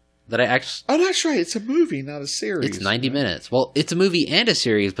movie that I actually... Oh, that's right. It's a movie, not a series. It's 90 minutes. Well, it's a movie and a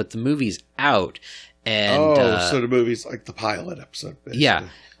series, but the movie's out. And, so the movie's like the pilot episode, basically. Yeah.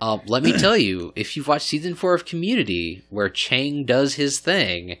 Let me tell you, if you've watched season 4 of Community, where Chang does his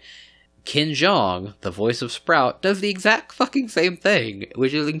thing, Ken Jeong, the voice of Sprout, does the exact fucking same thing,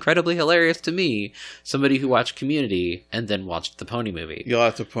 which is incredibly hilarious to me, somebody who watched Community and then watched the Pony movie. You'll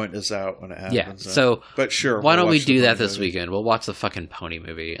have to point this out when it happens. Yeah, so but sure, why don't we do that this weekend? We'll watch the fucking Pony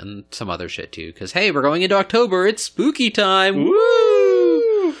movie and some other shit too, because hey, we're going into October, it's spooky time!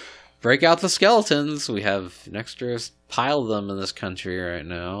 Woo! Break out the skeletons. We have an extra pile of them in this country right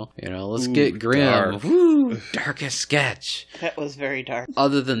now. You know, let's get grim. Dark. Woo! Darkest sketch. That was very dark.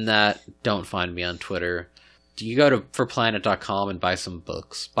 Other than that, don't find me on Twitter. You go to forplanet.com and buy some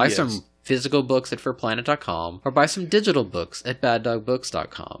books. Buy some physical books at forplanet.com or buy some digital books at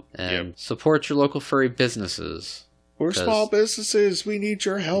baddogbooks.com. And support your local furry businesses. We're small businesses. We need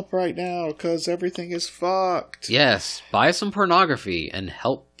your help right now because everything is fucked. Yes. Buy some pornography and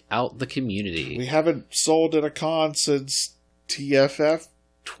help out the community. We haven't sold at a con since TFF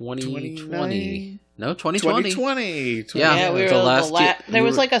 2020. No, 2020. 2020. Yeah, we were there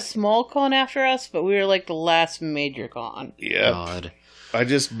was like a small con after us, but we were like the last major con. Yeah. God. I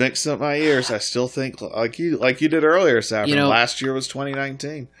just mixed up my years. I still think like you did earlier, Saffron. You know, last year was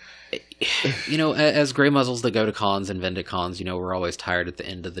 2019. You know, as gray muzzles that go to cons and vendor cons, you know, we're always tired at the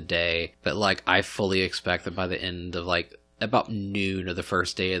end of the day. But like, I fully expect that by the end of like about noon of the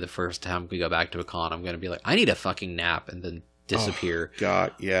first day of the first time we go back to a con, I'm going to be like, I need a fucking nap, and then disappear. Oh,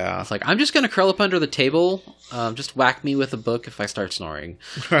 God, yeah. It's like, I'm just going to curl up under the table. Just whack me with a book if I start snoring.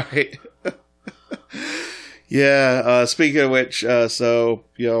 Right. Yeah, speaking of which, so,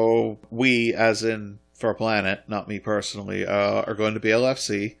 we, as in for Planet, not me personally, are going to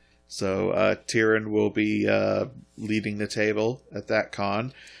BLFC. So Tyrion will be leading the table at that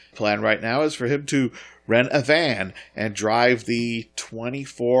con. Plan right now is for him to rent a van and drive the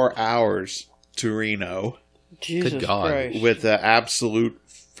 24 hours to Reno. Jesus Good God. Christ. With an absolute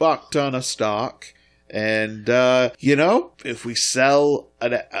fuck ton of stock. And, if we sell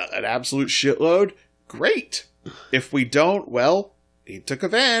an absolute shitload, great. If we don't, well, he took a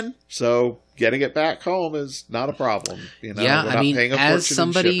van, so getting it back home is not a problem. Yeah, We're I not mean, paying a as fortune in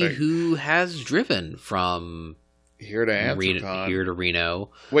somebody shipping. who has driven from Here to Anthrocon. here to Reno.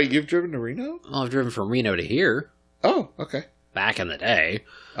 Wait, you've driven to Reno? Well, I've driven from Reno to here Oh, okay. back in the day.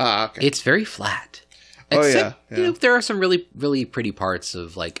 Okay. It's very flat. Oh, Except, yeah. there are some really, really pretty parts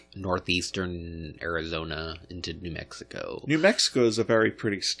of like northeastern Arizona into New Mexico. New Mexico is a very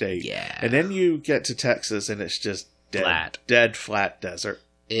pretty state. Yeah. And then you get to Texas and it's just dead flat desert.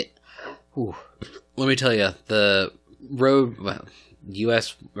 Let me tell you, the road,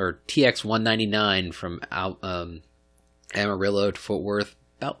 US or TX 199 from Amarillo to Fort Worth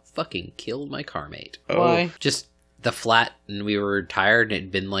about fucking killed my car mate. Why? Just the flat, and we were tired, and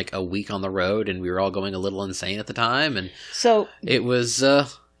it'd been like a week on the road, and we were all going a little insane at the time, and So it was,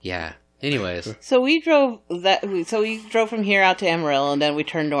 yeah. Anyways, we drove from here out to Amarillo, and then we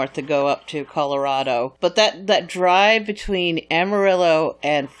turned north to go up to Colorado. But that drive between Amarillo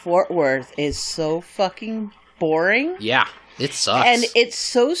and Fort Worth is so fucking boring. yeah, it sucks. And it's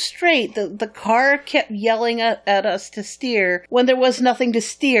so straight. The car kept yelling at us to steer when there was nothing to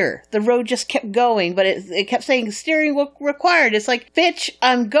steer. The road just kept going, but it kept saying steering required. It's like, bitch,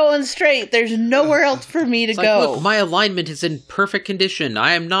 I'm going straight. There's nowhere else for me to It's go. like, look, my alignment is in perfect condition.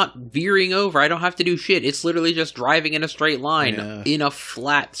 I am not veering over. I don't have to do shit. It's literally just driving in a straight line in a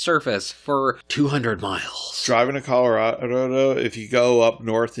flat surface for 200 miles. Driving to Colorado, if you go up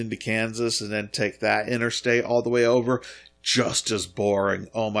north into Kansas and then take that interstate all the way over, just as boring.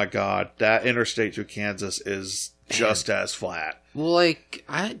 Oh my god, that interstate through Kansas is just as flat. Well, like,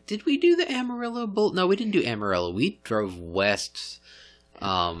 did we do the Amarillo Bolt? No, we didn't do Amarillo. We drove west.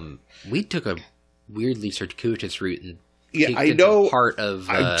 We took a weirdly circuitous route and Yeah, I know. part of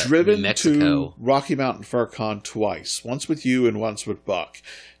I've driven New Mexico. to Rocky Mountain Fur Con twice. Once with you and once with Buck.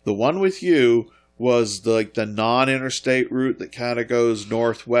 The one with you was the non-interstate route that kind of goes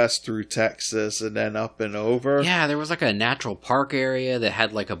northwest through Texas and then up and over. Yeah, there was like a natural park area that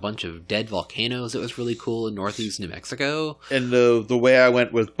had like a bunch of dead volcanoes. It was really cool in northeast New Mexico. And the way I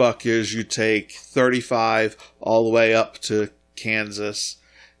went with Buck is you take 35 all the way up to Kansas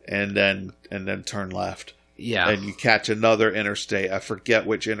and then turn left. Yeah. And you catch another interstate. I forget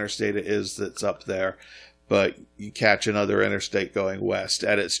which interstate it is that's up there, but you catch another interstate going west,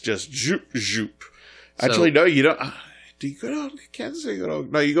 and it's just zoop, zoop. Actually, no, you don't. Do you go to Kansas? Or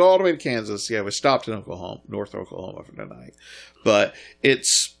no, you go all the way to Kansas. Yeah, we stopped in North Oklahoma for the night. But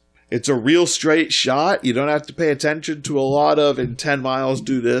it's a real straight shot. You don't have to pay attention to a lot of, in 10 miles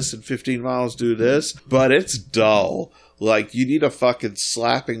do this, and 15 miles do this. But it's dull. Like, you need a fucking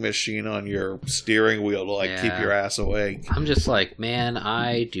slapping machine on your steering wheel to, keep your ass awake. I'm just like, man,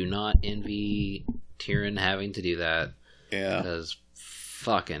 I do not envy Tyrion having to do that. Yeah. Because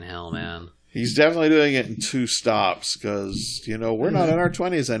fucking hell, man. He's definitely doing it in 2 stops because, we're not in our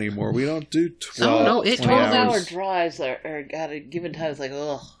 20s anymore. We don't do 12, No, 20 12-hour hours. drives are at a given time. It's like,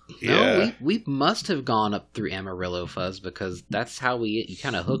 ugh. Yeah. No, we must have gone up through Amarillo, Fuzz, because that's how you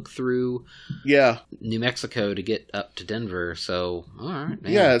kind of hook through New Mexico to get up to Denver. So, all right,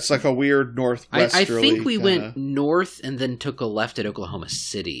 man. Yeah, it's like a weird northwesterly. I think we went north and then took a left at Oklahoma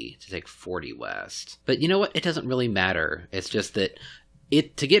City to take 40 west. But you know what? It doesn't really matter. It's just that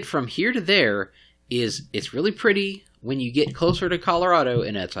to get from here to there it's really pretty when you get closer to Colorado,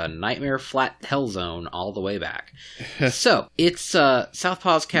 and it's a nightmare flat hell zone all the way back. So it's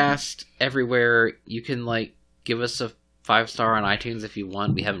Southpaw's Cast everywhere. You can give us a 5-star on iTunes if you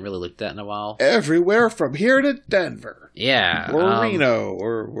want. We haven't really looked at that in a while. Everywhere from here to Denver. Yeah. Or Reno,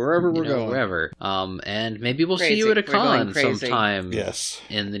 or wherever we're going. Wherever. And maybe we'll Crazy. see you at a We're going con crazy. sometime Yes.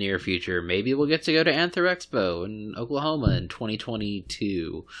 in the near future. Maybe we'll get to go to Anther Expo in Oklahoma in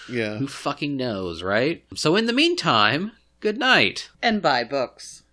 2022. Yeah. Who fucking knows, right? So in the meantime, good night. And buy books.